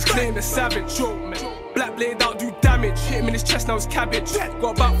 Niggas claim they're savage, black blade out, do damage. Hit him in his chest, now it's cabbage.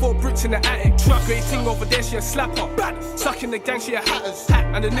 Got about 4 bricks in the attic. Truck rating over there, she a slapper. Sucking the gang, she a hatters.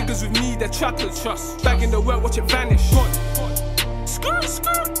 And the niggas with me, they're trappers. Trust. Bagging the work, watch it vanish.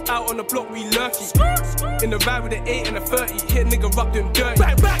 Out on the block, we lurky. In the ride with the 8 and the 30. Hit a nigga up doing dirty.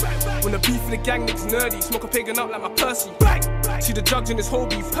 When the beef for the gang, niggas nerdy. Smoke a pagan up like my Percy. See the drugs in this whole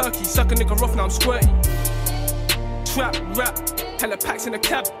beef perky. Suck a nigga off, now I'm squirty. Trap, rap, hella packs in the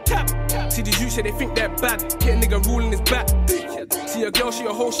cab. See these youths say they think they're bad. Hit a nigga ruling his back. See a girl, she a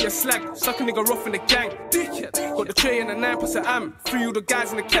hoe, she a slag. Suck a nigga off in the gang. Got the tray and the 9 plus an am. Free all the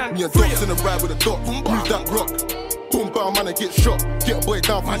guys in the can. Me and dots in the ride with a dot. Move that rock. Boom, bow, man, I get shot. Get a boy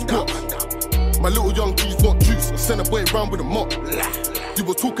down for his block. My little young G's want juice. Send a boy round with a mop. You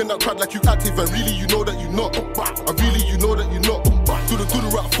were talking that crowd like you active, and really you know that you not. I really you know that you not. Do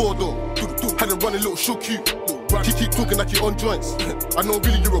the rap 4 though. Had him running little shook you. Keep talking like you on joints. I know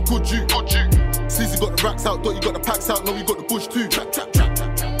really you're a good Jew. Sleazy got the racks out, Dot you got the packs out, no you got the bush too.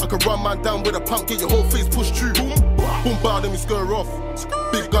 I can run man down with a pump, get your whole face pushed through. Boom bow, then we scur off.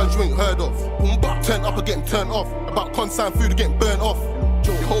 Big guns you ain't heard of. Turn up or getting turned off. About consigned food getting burnt off.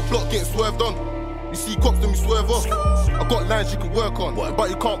 Your whole block getting swerved on. You see cops, then we swerve off. I got lines you can work on, but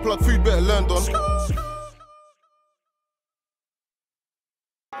you can't plug food, better learn on.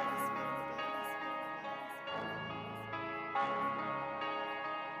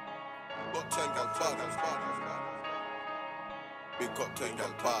 Big got 10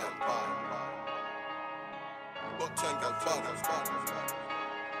 gal bad. Got 10 gal bad.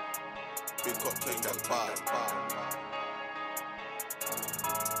 Big got 10 gal bad.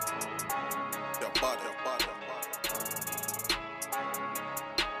 Yeah, bad.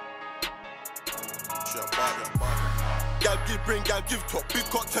 Gal give, bring gal give top. Big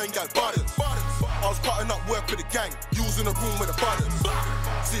got 10 gal bad. I was cutting up work with the gang, using a room with the buttons.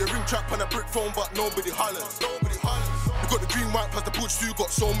 See a ring trap on a brick phone, but nobody hollers. We got the green, white, plus the butch too,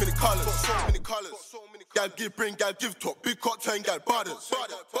 got so many colours. Gal give, bring gal give top, big cot 10 gal buttons.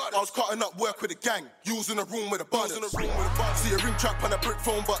 I was cutting up work with the gang, using a room with the buttons. See a ring trap on a brick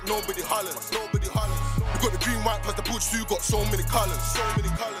phone, but nobody hollers. We got the green, white, plus the butch too, got so many colours.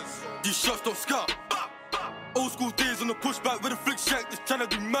 These shots don't scout. Old school days on the pushback with a flick shank, just tryna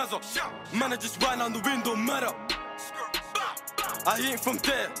do mazza. Man, I just ran out the window, matter. I ain't from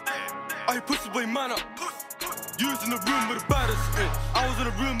there. I push the boy man up. Using the room with the baddest. I was in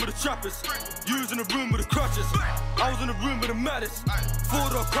the room with the trappers. Using the room with the crutches. I was in the room with the maddest.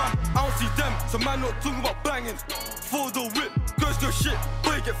 4-door come, I don't see them, so man not talking about banging. 4-door whip, goes to shit,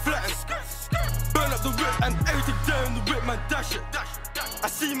 boy get flattened. Burn up the whip and everything there in the whip, man dash it. I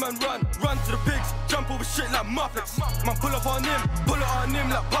see man run to the pigs, jump over shit like muppets. Man pull up on him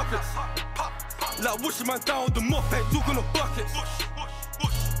like puppets. Like whooshing man down with the mop, ain't talking of buckets.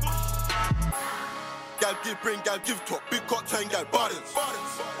 Gal give, bring gal give top, big got 10 gal buttons.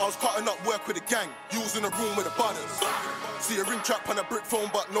 I was cutting up work with the gang, using a room with the buttons. See a ring trap on a brick phone,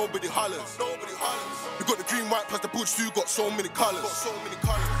 but nobody hollers. We got the green, white, plus the butch too, got so many colours.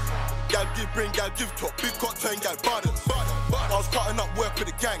 Gal give, bring gal give top, big got 10 gal buttons. I was cutting up work with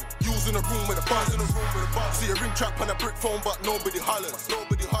the gang, using a room with the buttons. See a ring trap on a brick phone, but nobody hollers.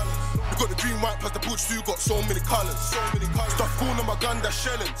 We got the green, white, plus the butch too, got so many colours. Stuff cool on my gun, that's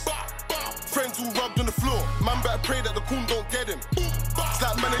shelling. Friends all rubbed on the floor, man better pray that the coon don't get him. It's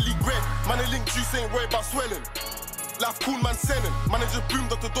like man a league red, man a link juice ain't worried about swelling. Life cool man selling, man just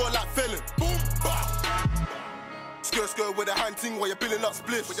boomed up the door like felon. Boom, Skirt with a hand ting while you're billing up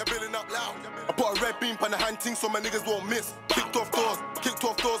spliffs. When you're billing up loud. I put a red beam on the hand ting so my niggas won't miss. Kicked off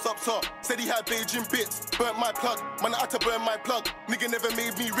doors up top. Said he had Beijing bits. Burnt my plug, man I had to burn my plug. Nigga never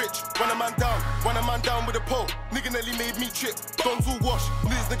made me rich. Run a man down with a pole. Nigga nearly made me trip. Dons all wash,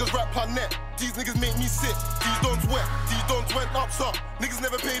 these niggas rap on net. These niggas make me sick. These dons wet, these dons went up top. Niggas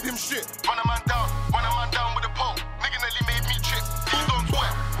never paid him shit. Run a man down with a pole. Nigga nearly made me trip. These dons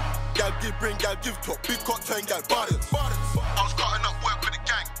wet. Gal give, bring gal give top, big cot 10 gal buttons. I was cutting up work with the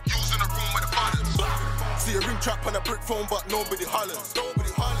gang, using a room with the buttons. See a ring trap on a brick phone, but nobody hollers. We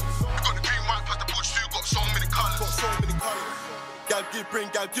got the green, white, plus the butch too, got so many colours. Gal give,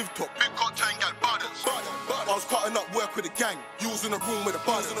 bring gal give top, big cot 10 gal buttons. I was cutting up work with the gang, using a room with the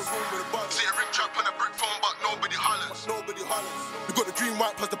buttons. See a ring trap on a brick phone, but nobody hollers. We got the green,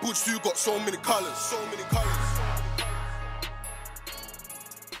 white, plus the butch too, got so many colours.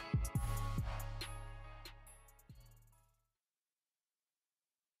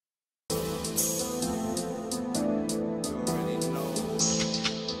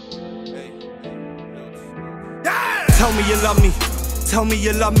 Tell me you love me, tell me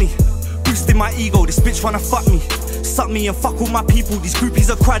you love me. Boosting my ego, this bitch wanna fuck me. Suck me and fuck all my people, these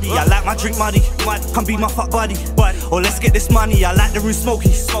groupies are cruddy. I like my drink muddy, come be my fuck buddy. Or let's get this money, I like the room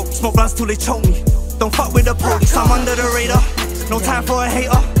smoky. Smoke blunts till they choke me. Don't fuck with the police, I'm under the radar. No time for a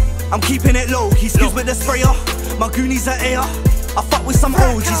hater, I'm keeping it low. He skills with the sprayer, my goonies are air. I fuck with some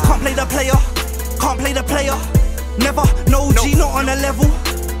OGs, can't play the player. Can't play the player, never, no G, not on a level.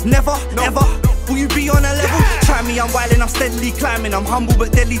 Never, ever, will you be on a level? Try me, I'm wildin', I'm steadily climbing. I'm humble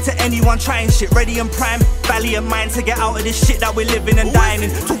but deadly to anyone trying shit. Ready and prime, valiant mind to get out of this shit that we're living and dying in.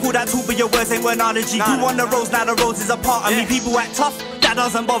 Talk all that talk but your words ain't one allergy. Grew on the roads, now the roads is a part of me. People act tough, that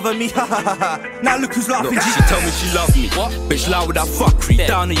doesn't bother me. Now look who's laughing. Look, she tell me she love me. What? Bitch loud with that fuckery.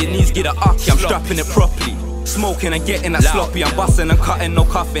 Down on your knees, get a ucky, I'm strapping it properly. Smoking and getting that sloppy, I'm busting and cutting, no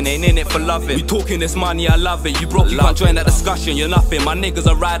cuffing, ain't in it for loving. We talking this money, I love it. You broke, you can't join that discussion, you're nothing. My niggas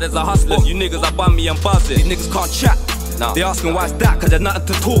are riders, are hustlers. You niggas are bummy and buzzing. These niggas can't chat. They asking why it's that, cause there's nothing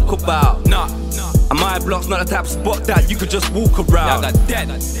to talk about. And my block's not the type of spot that you could just walk around. I got dead.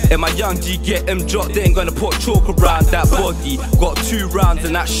 And my young G get him dropped, they ain't gonna put chalk around that body. Got 2 rounds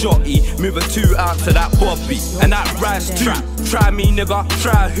in that shotty, moving 2 out to that bobby. And that rise too. Try me nigga,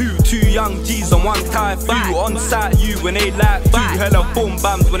 try who? 2 young G's on 1 time few. On site you when they like to. Hella boom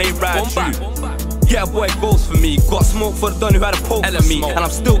bams when they ride you. Yeah boy goes for me. Got smoke for the done who had a poke for me. And I'm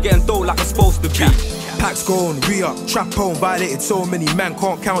still getting dough like I'm supposed to be. Packs gone, re-up, trap home, violated so many, man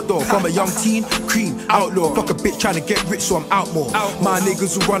can't count though. From a young teen, cream, outlaw. Fuck a bitch trying to get rich so I'm out more. My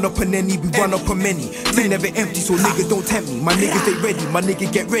niggas will run up on any, we run up on many. Thing never empty so niggas don't tempt me. My niggas they ready, my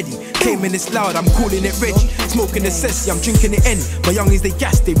nigga get ready. Came in it's loud, I'm calling it Reggie. Smoking the Cessy, I'm drinking it any. My youngins they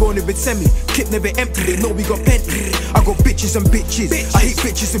gas, they rolling with semi. Clip never empty, they know we got plenty. I got bitches and bitches, I hate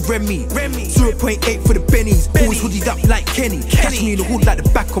bitches and Remy. 0.8 for the bennies, always hoodied up like Kenny. Catch me in the hood like the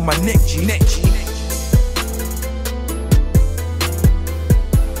back of my neck G.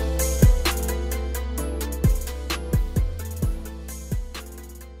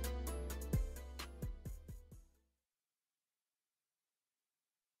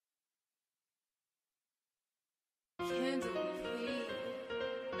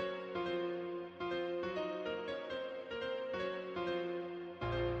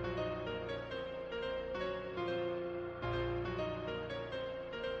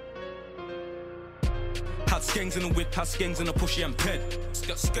 Had skangs in the whip, had skangs in the pushy and pen.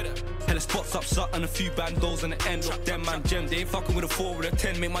 Hella spots up, sut and a few bandos in the end. Them man gem, they ain't fucking with a 4 with a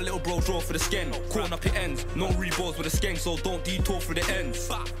 10. Make my little bro draw for the skin. Corn up your ends, no reballs with a skeng, so don't detour through the ends.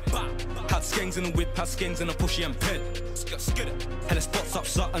 Had skangs in the whip, had skangs in the pushy and pen. Hella spots up,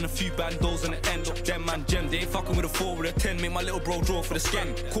 sut and a few bandos in the end. Them man gem, they ain't fucking with a 4 with a 10. Make my little bro draw for the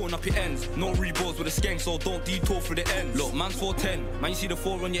skin. Corn up your ends, no reballs with a skeng, so don't detour through the ends. Look, man's 410, man you see the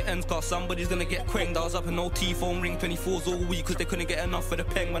 4 on your ends, cause somebody's gonna get quanged. I was up in OT, phone ring 24s all week, cause they couldn't get enough for the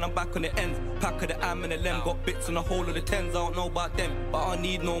pen. When I'm back on the ends, pack of the am and the lem, got bits on the whole of the 10s, I don't know about them, but I don't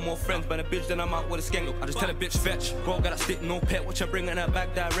need no more friends. But a bitch, then I'm out with a skeng. I just tell a bitch fetch, girl got that stick, no pet, watch her bring in her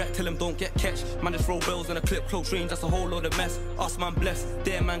back direct, tell him don't get catch. Man just throw bells in a clip, close range, that's a whole load of mess. Us man blessed,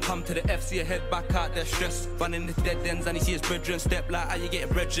 there man come to the F, see a head back out there stress. Running the dead ends and he see his brethren step like how you get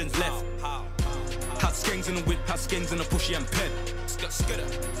brethrens left. Had skangs in the whip, had skangs in the pushy and pen.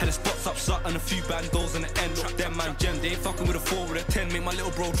 Hella spots up, sut and a few bandos in the end. Them man gem, they ain't fucking with a 4 with a 10. Make my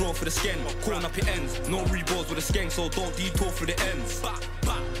little bro draw for the skin. Corn up your ends, no reballs with a skeng, so don't detour through the ends.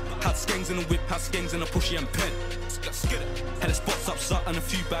 Had skangs in the whip, had skangs in the pushy and pen. Hella spots up, sut and a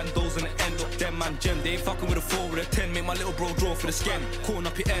few bandos in the end. Them man gem, they ain't fucking with a 4 with a 10. Make my little bro draw for the skin. Corn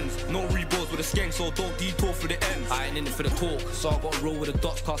up your ends, no reballs with a skeng, so don't detour through the ends. I ain't in it for the talk, so I gotta roll with the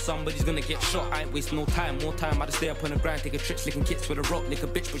dots, cause somebody's gonna get shot. I ain't wasting no time, more time, I just stay up on the grind. Take a trip, licking kits with a rock, lick a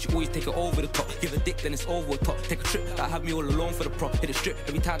bitch, but you always take it over the top. Give a dick, then it's over the top. Take a trip, that have me all alone for the prop. Hit a strip,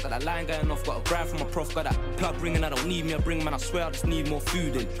 every time that I line going off. Got a grab from my prof, got that plug ringing, I don't need me a bring, man, I swear I just need more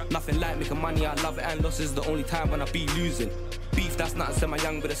food in. Nothing like making money, I love it, and losses is the only time when I be losing. Beef, that's nothing, said my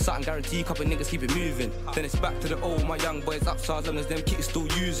young but it's something, guarantee couple niggas keep it moving. Then it's back to the old, my young boys up, so as long as them kids still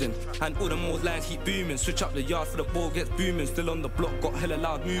using. And all the more lines keep booming, switch up the yard for the ball gets booming. Still on the block, got hella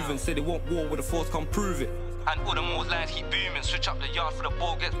loud moving, say they want war with the force, come prove it. And all the more lines keep booming, switch up the yard for the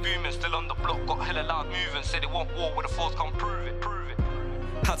ball gets booming. Still on the block, got hella loud moving, say they want war with the force, come prove it.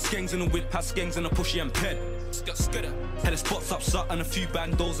 Had skangs in the whip, had skangs in the pushy and pen. Hella spots up, sut and a few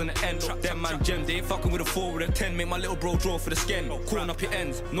bandos in the end. Them man gem, they ain't fucking with a 4 with a 10. Make my little bro draw for the skin. Corn up your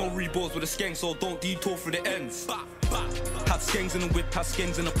ends, no reballs with a skeng, so don't detour through the ends. Had skangs in the whip, had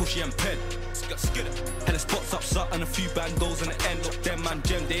skangs in the pushy and pen. Hella spots up, sut and a few bandos in the end. Them man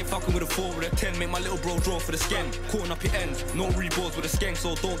gem, they ain't fucking with a 4 with a 10. Make my little bro draw for the skin. Corn up your ends, no reballs with a skeng,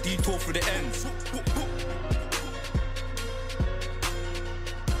 so don't detour through the ends.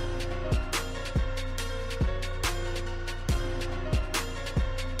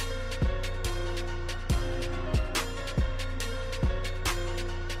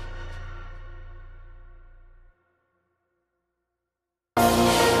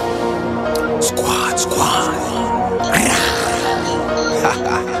 Squad, squad.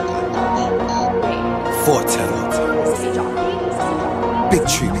 410. Big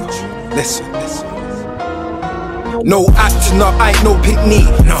tree, listen. No acting up, I ain't no picnic.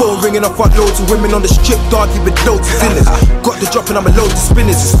 Phone ringing off, fuck loads of women on the strip, dog, you with loads of dinners. Got the drop and I'm a load of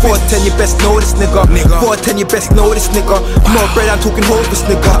spinners. It's 410, you best know this nigga. 410, you best know this nigga. More bread, I'm talking homeless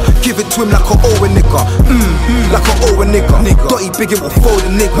nigga. Give it to him like a Owen nigga. Like a Owen nigga. Thought he big, it will fold a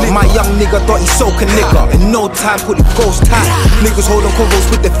nigga. My young nigga thought he soak a nigga. In no time, put it ghost time. Niggas holding convos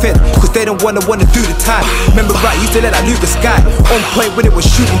with the Fed, cause they don't wanna do the time. Remember right, used to let that Lucas guy on point when it was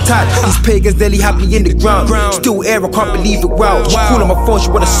shooting time. These pagans nearly had me in the ground. Still I can't believe it, wow. She call on my phone, she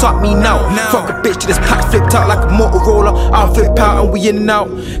wanna suck me now. Fuck a bitch to this pack flipped out like a Motorola. I'll flip out and we in and out.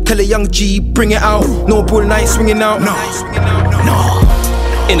 Tell a young G, bring it out. No bull, I ain't swinging out. No.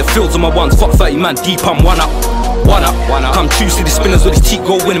 In the fields of my ones, fuck 30 man deep, I'm one up. Come true, see the spinners with his teeth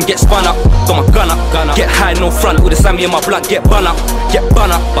go win him, get spun up. Got my gun up, get high, no front. With the Sammy in my blood, get bun up.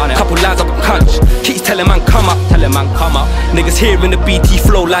 Couple lines up a cunch. Keeps telling man come up. Niggas hearing the BT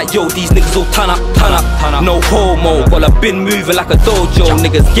flow like yo, these niggas all turn up. No homo, well I've been moving like a dojo.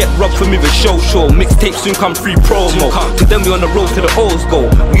 Niggas get robbed for moving show. Mixtape soon come free promo. To them we on the road to the O's go.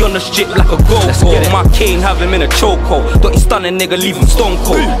 We on the strip like a go-go. My cane have him in a chokehold. Thought he stunning nigga, leave him stone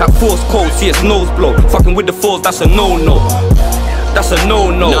cold. That force cold, see his nose blow. Fucking with the fours, that's a no-no. That's a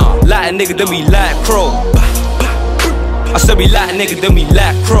no-no. Light a nigga, then we light crow. I said we light a nigga, then we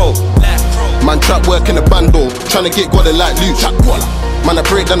light crow. Man trap work in the bando, tryna get got it like loot. Man I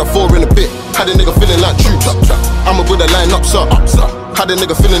break down a 4 in a bit, had a nigga feeling like troops. I'ma put a line up, had a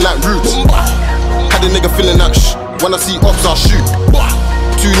nigga feeling like roots. Had a nigga feeling like shh, when I see ops I'll shoot.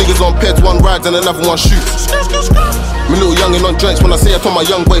 2 niggas on peds, 1 rides and another 1 shoots. Me little youngin' on joints, when I say I told my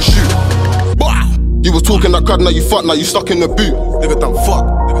young boy shoot. You was talking that crud, now you fuck, now you stuck in the boot. Nigga done fuck.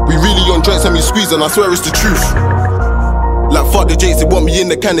 We really on joints and we squeeze and I swear it's the truth. Like fuck the Jakes, they want me in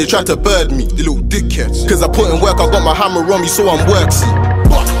the can, they try to bird me. The little dickheads. Cause I put in work, I got my hammer on me, so I'm worksy.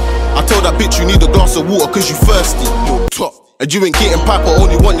 I tell that bitch you need a glass of water cause you thirsty. You're top. And you ain't getting pipe, I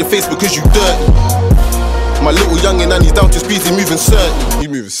only want your face because you dirty. My little youngin' and he's down to speed, he moving certain. He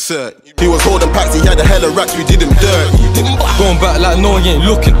moving certain. He was holding packs, he had a hella racks, we did him dirty. Going back like no, he ain't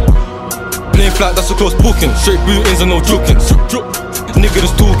looking. Plain flat, that's a close booking. Straight bootings and no joking. Nigga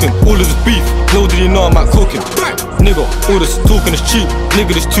that's talking, all of this beef. No, did he know I'm out cooking? Nigga, all this talking is cheap.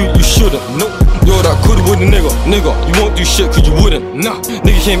 Nigga, this too, you shouldn't. Nope. Yo, that could wouldn't, nigga. Nigga, you won't do shit cause you wouldn't. Nah.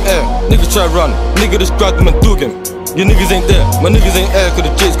 Nigga came air, nigga try run. Nigga just grabbed him and dug him. Your niggas ain't there, my niggas ain't air cause the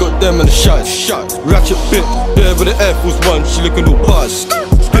Jakes got them and the shots. Ratchet bitch, there with the Air Force One, she looking all bars.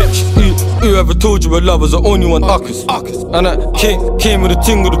 Bitch, whoever told you a lover's the only one uckers. And I came with a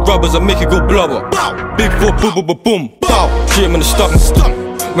ting with the rubbers, I make it go blubber. Big 4 boom boom boom bow. Shoot him in the stomach.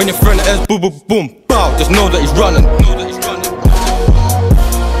 When your friend asks boom boom boom bow, just know that he's running.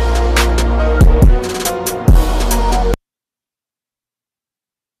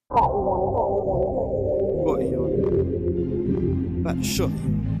 Back to shot.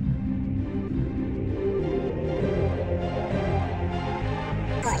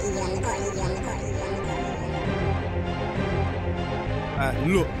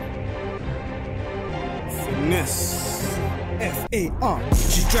 Look, finesse. F-A-R.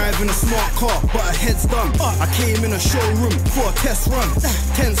 She's driving a smart car, but her head's done. I came in a showroom for a test run.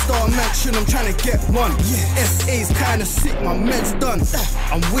 10-star mansion, I'm trying to get one. SA's kinda sick, my med's done.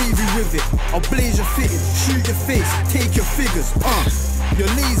 I'm wavy with it, I'll blaze your fitting, shoot your face, take your figures. You're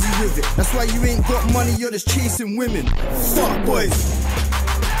lazy with it, that's why you ain't got money, you're just chasing women. Fuck boys,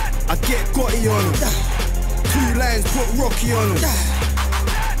 I get Gotti on them. 2 lines, put Rocky on them.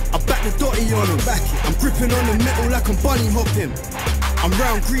 I back the dotty on him, I'm gripping on the metal like I'm bunny hopping. I'm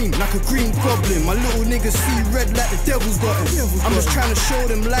round green like a green goblin. My little niggas see red like the devil's got him. I'm just trying to show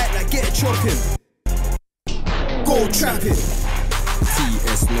them light like get it chopping. Go trapping.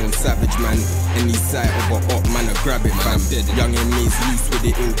 TS known savage man. Any side of a up man, I grab it fam. Young and maze loose with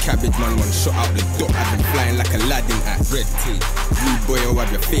the ill cabbage man. 1 shot out the dot, I've been flying like Aladdin at red tape. Blue boy, I'll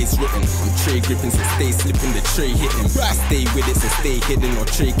have your face written. I'm tray gripping, so stay slipping, the tray hitting. I stay with it, so stay hidden or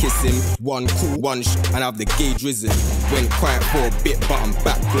tray kissing. 1 cool, 1 and have the gauge risen. Went quiet for a bit, but I'm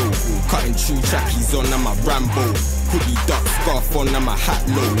back bro. Cutting true trackies on, I'm a Rambo. Hoodie duck, scarf on, I'm a hat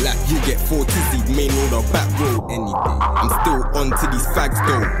low. Like you get 4 tizzy, main road or back road. Anything. I'm still on to these fags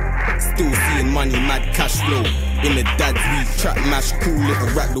though. Still seeing money, mad cash flow. In the dad's weed, trap mash, cool little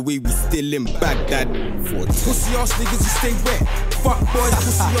rap the way we still in Baghdad. Pussy ass niggas, you stay wet. Fuck boys,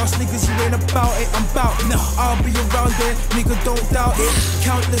 pussy ass niggas, you ain't about it, I'm bout it. I'll be around there, nigga, don't doubt it.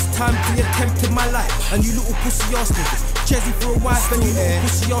 Countless times they attempted my life, and you little pussy ass niggas Chezzy for a wife and you little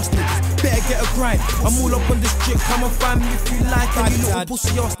pussy ass niggas. Better get a grind. I'm all up on this chick. Come and find me if you like. And you little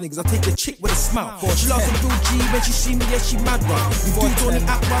pussy ass niggas, I take a chick with a smile. She loves a real G when she see me, yeah, she mad one. You dudes only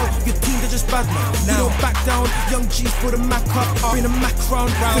act well, your team they just bad man. We don't back down, young G's put a Mac up, bring a Mac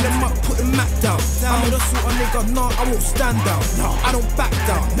round, fill them up, put the Mac down. I'm not the sort of nigga, nah, I won't stand down. No, I don't back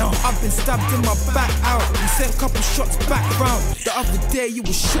down. No, I've been stabbed in my back out. You sent a couple shots back round. The other day you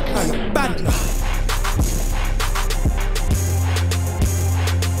was shook, now you're bad now.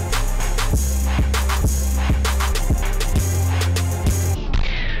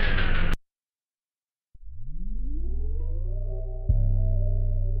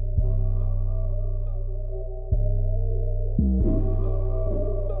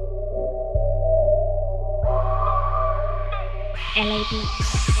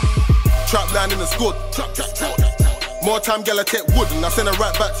 Trap line in the squad. More time, girl, I take wood and I send her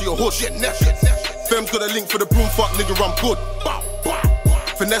right back to your hood. Fem's got a link for the broom, fuck nigga, I'm good.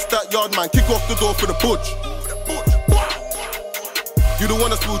 Finesse that yard, man, kick off the door for the budge. You don't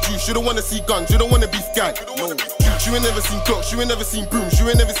wanna spill juice, you don't wanna see guns, you don't wanna beef gang. No. You ain't never seen clocks, you ain't never seen brooms, you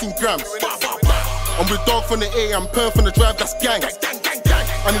ain't never seen grams. I'm with dog from the A, I'm perm from the drive, that's gang.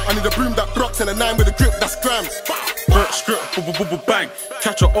 I need a broom that blocks and a 9 with a grip, that's grams. Script, bang.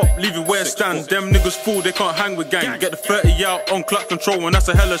 Catch her up, leave it where it stands. Them niggas fool, they can't hang with gang. Get the 30 out on clock control, and that's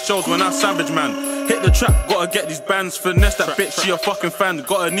a hella shows when I savage, man. Hit the trap, gotta get these bands. Finesse that bitch, she a fucking fan.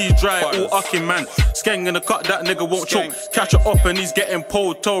 Got her knees dry, all ucking, man. Skeng in the cut, that nigga won't choke. Catch her up and he's getting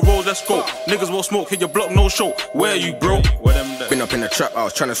pulled. Tell Rose, let's go. Niggas won't smoke, hit your block, no show. Where you, bro? Been up in the trap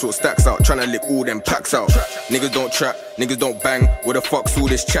house, tryna sort stacks out, tryna lick all them packs out. Niggas don't trap, niggas don't bang. What the fuck's all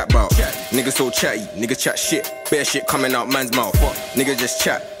this chat about? Niggas so chatty, niggas chat shit. Bare shit coming out man's mouth. Niggas just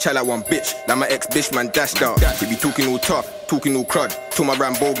chat like one bitch. Now my ex-bitch man dashed out. He be talking all tough, talking all crud. Till my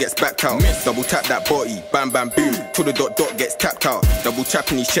Rambo gets backed out. Double tap that body, bam bam boom. Till the dot gets tapped out. Double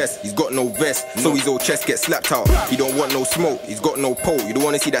tap in his chest, he's got no vest. So his old chest gets slapped out. He don't want no smoke, he's got no pole. You don't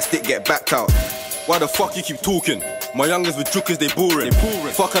wanna see that stick get backed out. Why the fuck you keep talking? My youngers with jukers, they boring.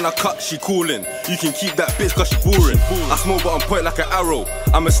 Fuck and I cut, she cooling. You can keep that bitch cause she boring. I smoke but I'm point like an arrow.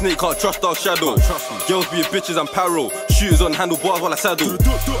 I'm a snake, can't trust our shadow. Girls be bitches, I'm paro. Shooters on handlebars while I saddle.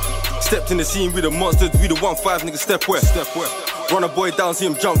 Stepped in the scene with the monsters, we the 1-5 niggas step west. Run a boy down, see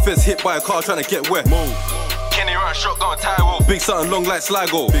him jump fence, hit by a car trying to get wet. Kenny run shotgun Tyrell. Big something long like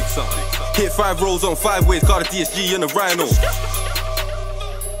Sligo. Hit 5 rolls on 5 ways, got a DSG and a Rhino.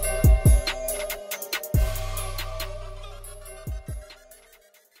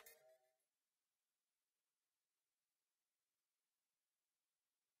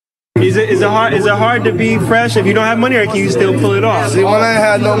 Is it hard to be fresh if you don't have money, or can you still pull it off? See, when I ain't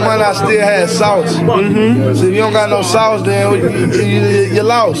had no money, I still had sauce. So if you don't got no sauce, then you're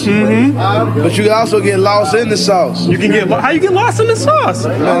lost. But you can also get lost in the sauce. You can get how you get lost in the sauce?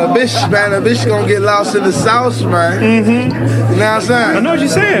 Man, a bitch gonna get lost in the sauce, man. You know what I'm saying? I know what you're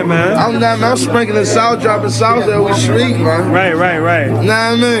saying, man. I'm sprinkling sauce, dropping sauce every street, man. Right. You know what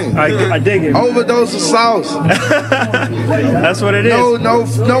I mean? I dig it. Overdose of sauce. That's what it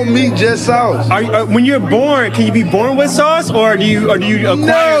is. No meat, just sauce. When you're born, can you be born with sauce, or do you acquire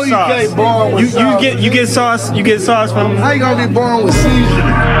no, sauce? You can't born with sauce. You get sauce. You get sauce from. How you gonna be born with seasoning? You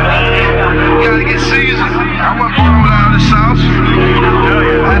gotta get seasoning. I wasn't born without the sauce.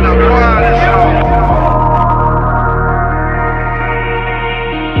 I had to acquire the sauce.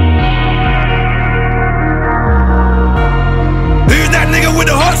 Who's that nigga with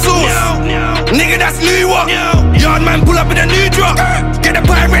the hot sauce? Nigga, that's New York. Yard man pull up in a new drop. Get the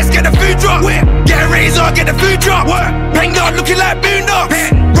Pyrex, get the food drop. Get a razor, get the food drop. Vanguard looking like boondocks.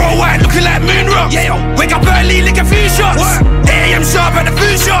 Roll white looking like moon rock. Wake up early, lick a few shots. 8 AM sharp at the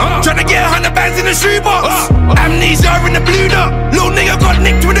food shop. Tryna get 100 bands in the shoebox. Amnesia in the blue dot. Little nigga got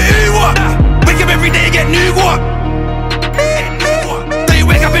nicked with the ooh-wah. Wake up every day, get new guap. So you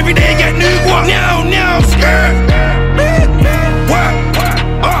wake up every day, get new guap. Now, skirt.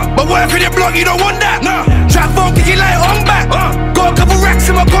 But work for the block, you don't want that. Trap phone kicking like on back. Got a couple racks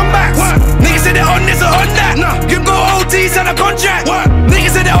in my comeback. Niggas say they're on this or on that. You can go OT, sign a contract.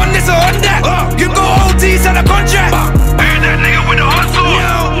 Niggas say they're on this or on that. You can go OT, sign a contract. Who's that nigga with the hustle?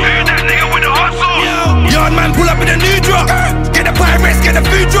 Who's that nigga with the hustle? Yard man pull up in a new drop. Get the Pyrex, get the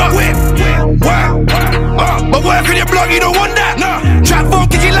food drop. But work for the block, you don't want that. Trap phone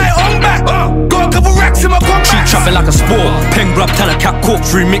kicking like on back. Got a couple racks in my comeback. Treat trapping like a sport. Pen grab, tell a cap cork,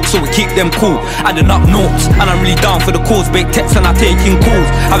 remix so we keep them cool. Adding up notes, and I'm really down for the cause. Bake texts and I'm taking calls.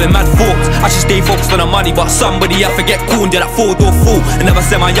 Having mad thoughts, I should stay focused on the money, but somebody I forget cool and did that 4-door fool. And never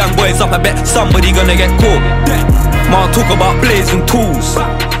send my young boys up, I bet somebody gonna get caught. Man, talk about blazing tools.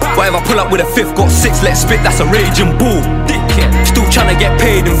 But if I pull up with a fifth, got 6, let's spit, that's a raging bull. Dickhead, still tryna get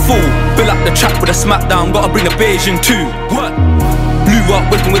paid in full. Fill up the track with a smackdown, gotta bring the Beijing too. What? Blew up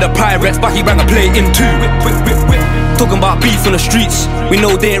whipping with the pirates, but he bang a plate in two. Whip. Talking about beef on the streets, we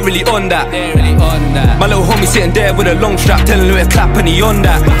know they ain't really on that. My little homie sitting there with a long strap, telling him to clap and he on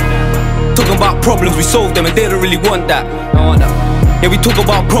that. Talking about problems, we solve them and they don't really want that. Yeah, we talk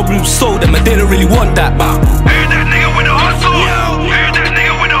about problems, solve them and they don't really want that. Hear that nigga with the hustle. Hear that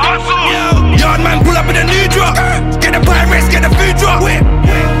nigga with the hustle. Yard man pull up in a new drop. Get the pirates, get the food drop.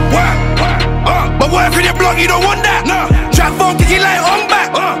 But work in your block, you don't want that. Track phone kicking like on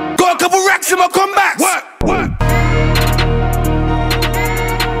back. Got a couple racks in my comebacks. What?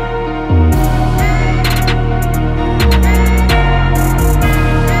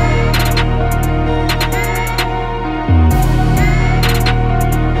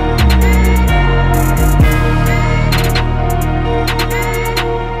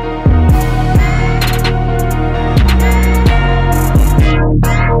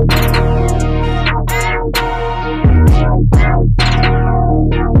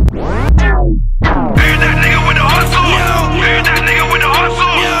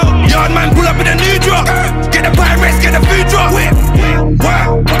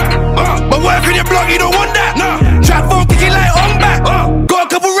 But work in your block, you don't want that. Trap phone kicking like on back. Got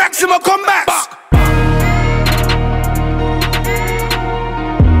a couple racks in my comebacks.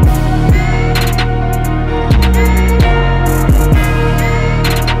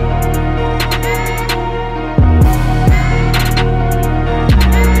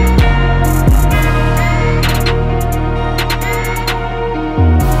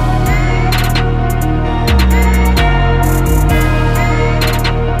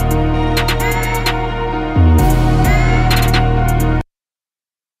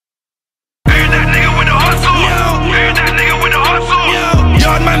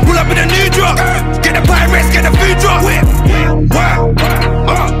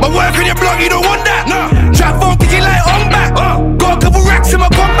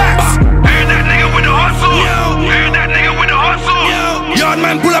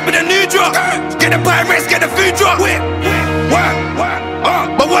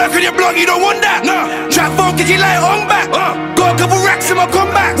 But work in your block, you don't want that. Trap phone kicking like on back. Got a couple racks in my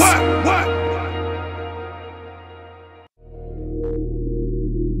comebacks.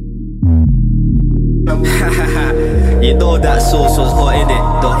 You know that sauce was hot,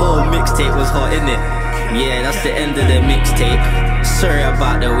 innit? The whole mixtape was hot, innit? Yeah, that's the end of the mixtape. Sorry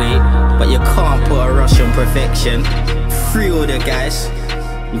about the wait, but you can't put a rush on perfection. Free all the guys.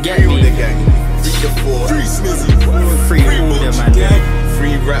 Get me? Free Smizzy. Free all the man.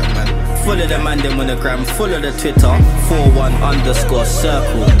 Free rap man. Follow the man them on the gram. Follow the Twitter.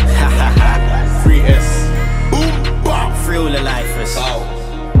 41_circle. Ha ha ha. Free S.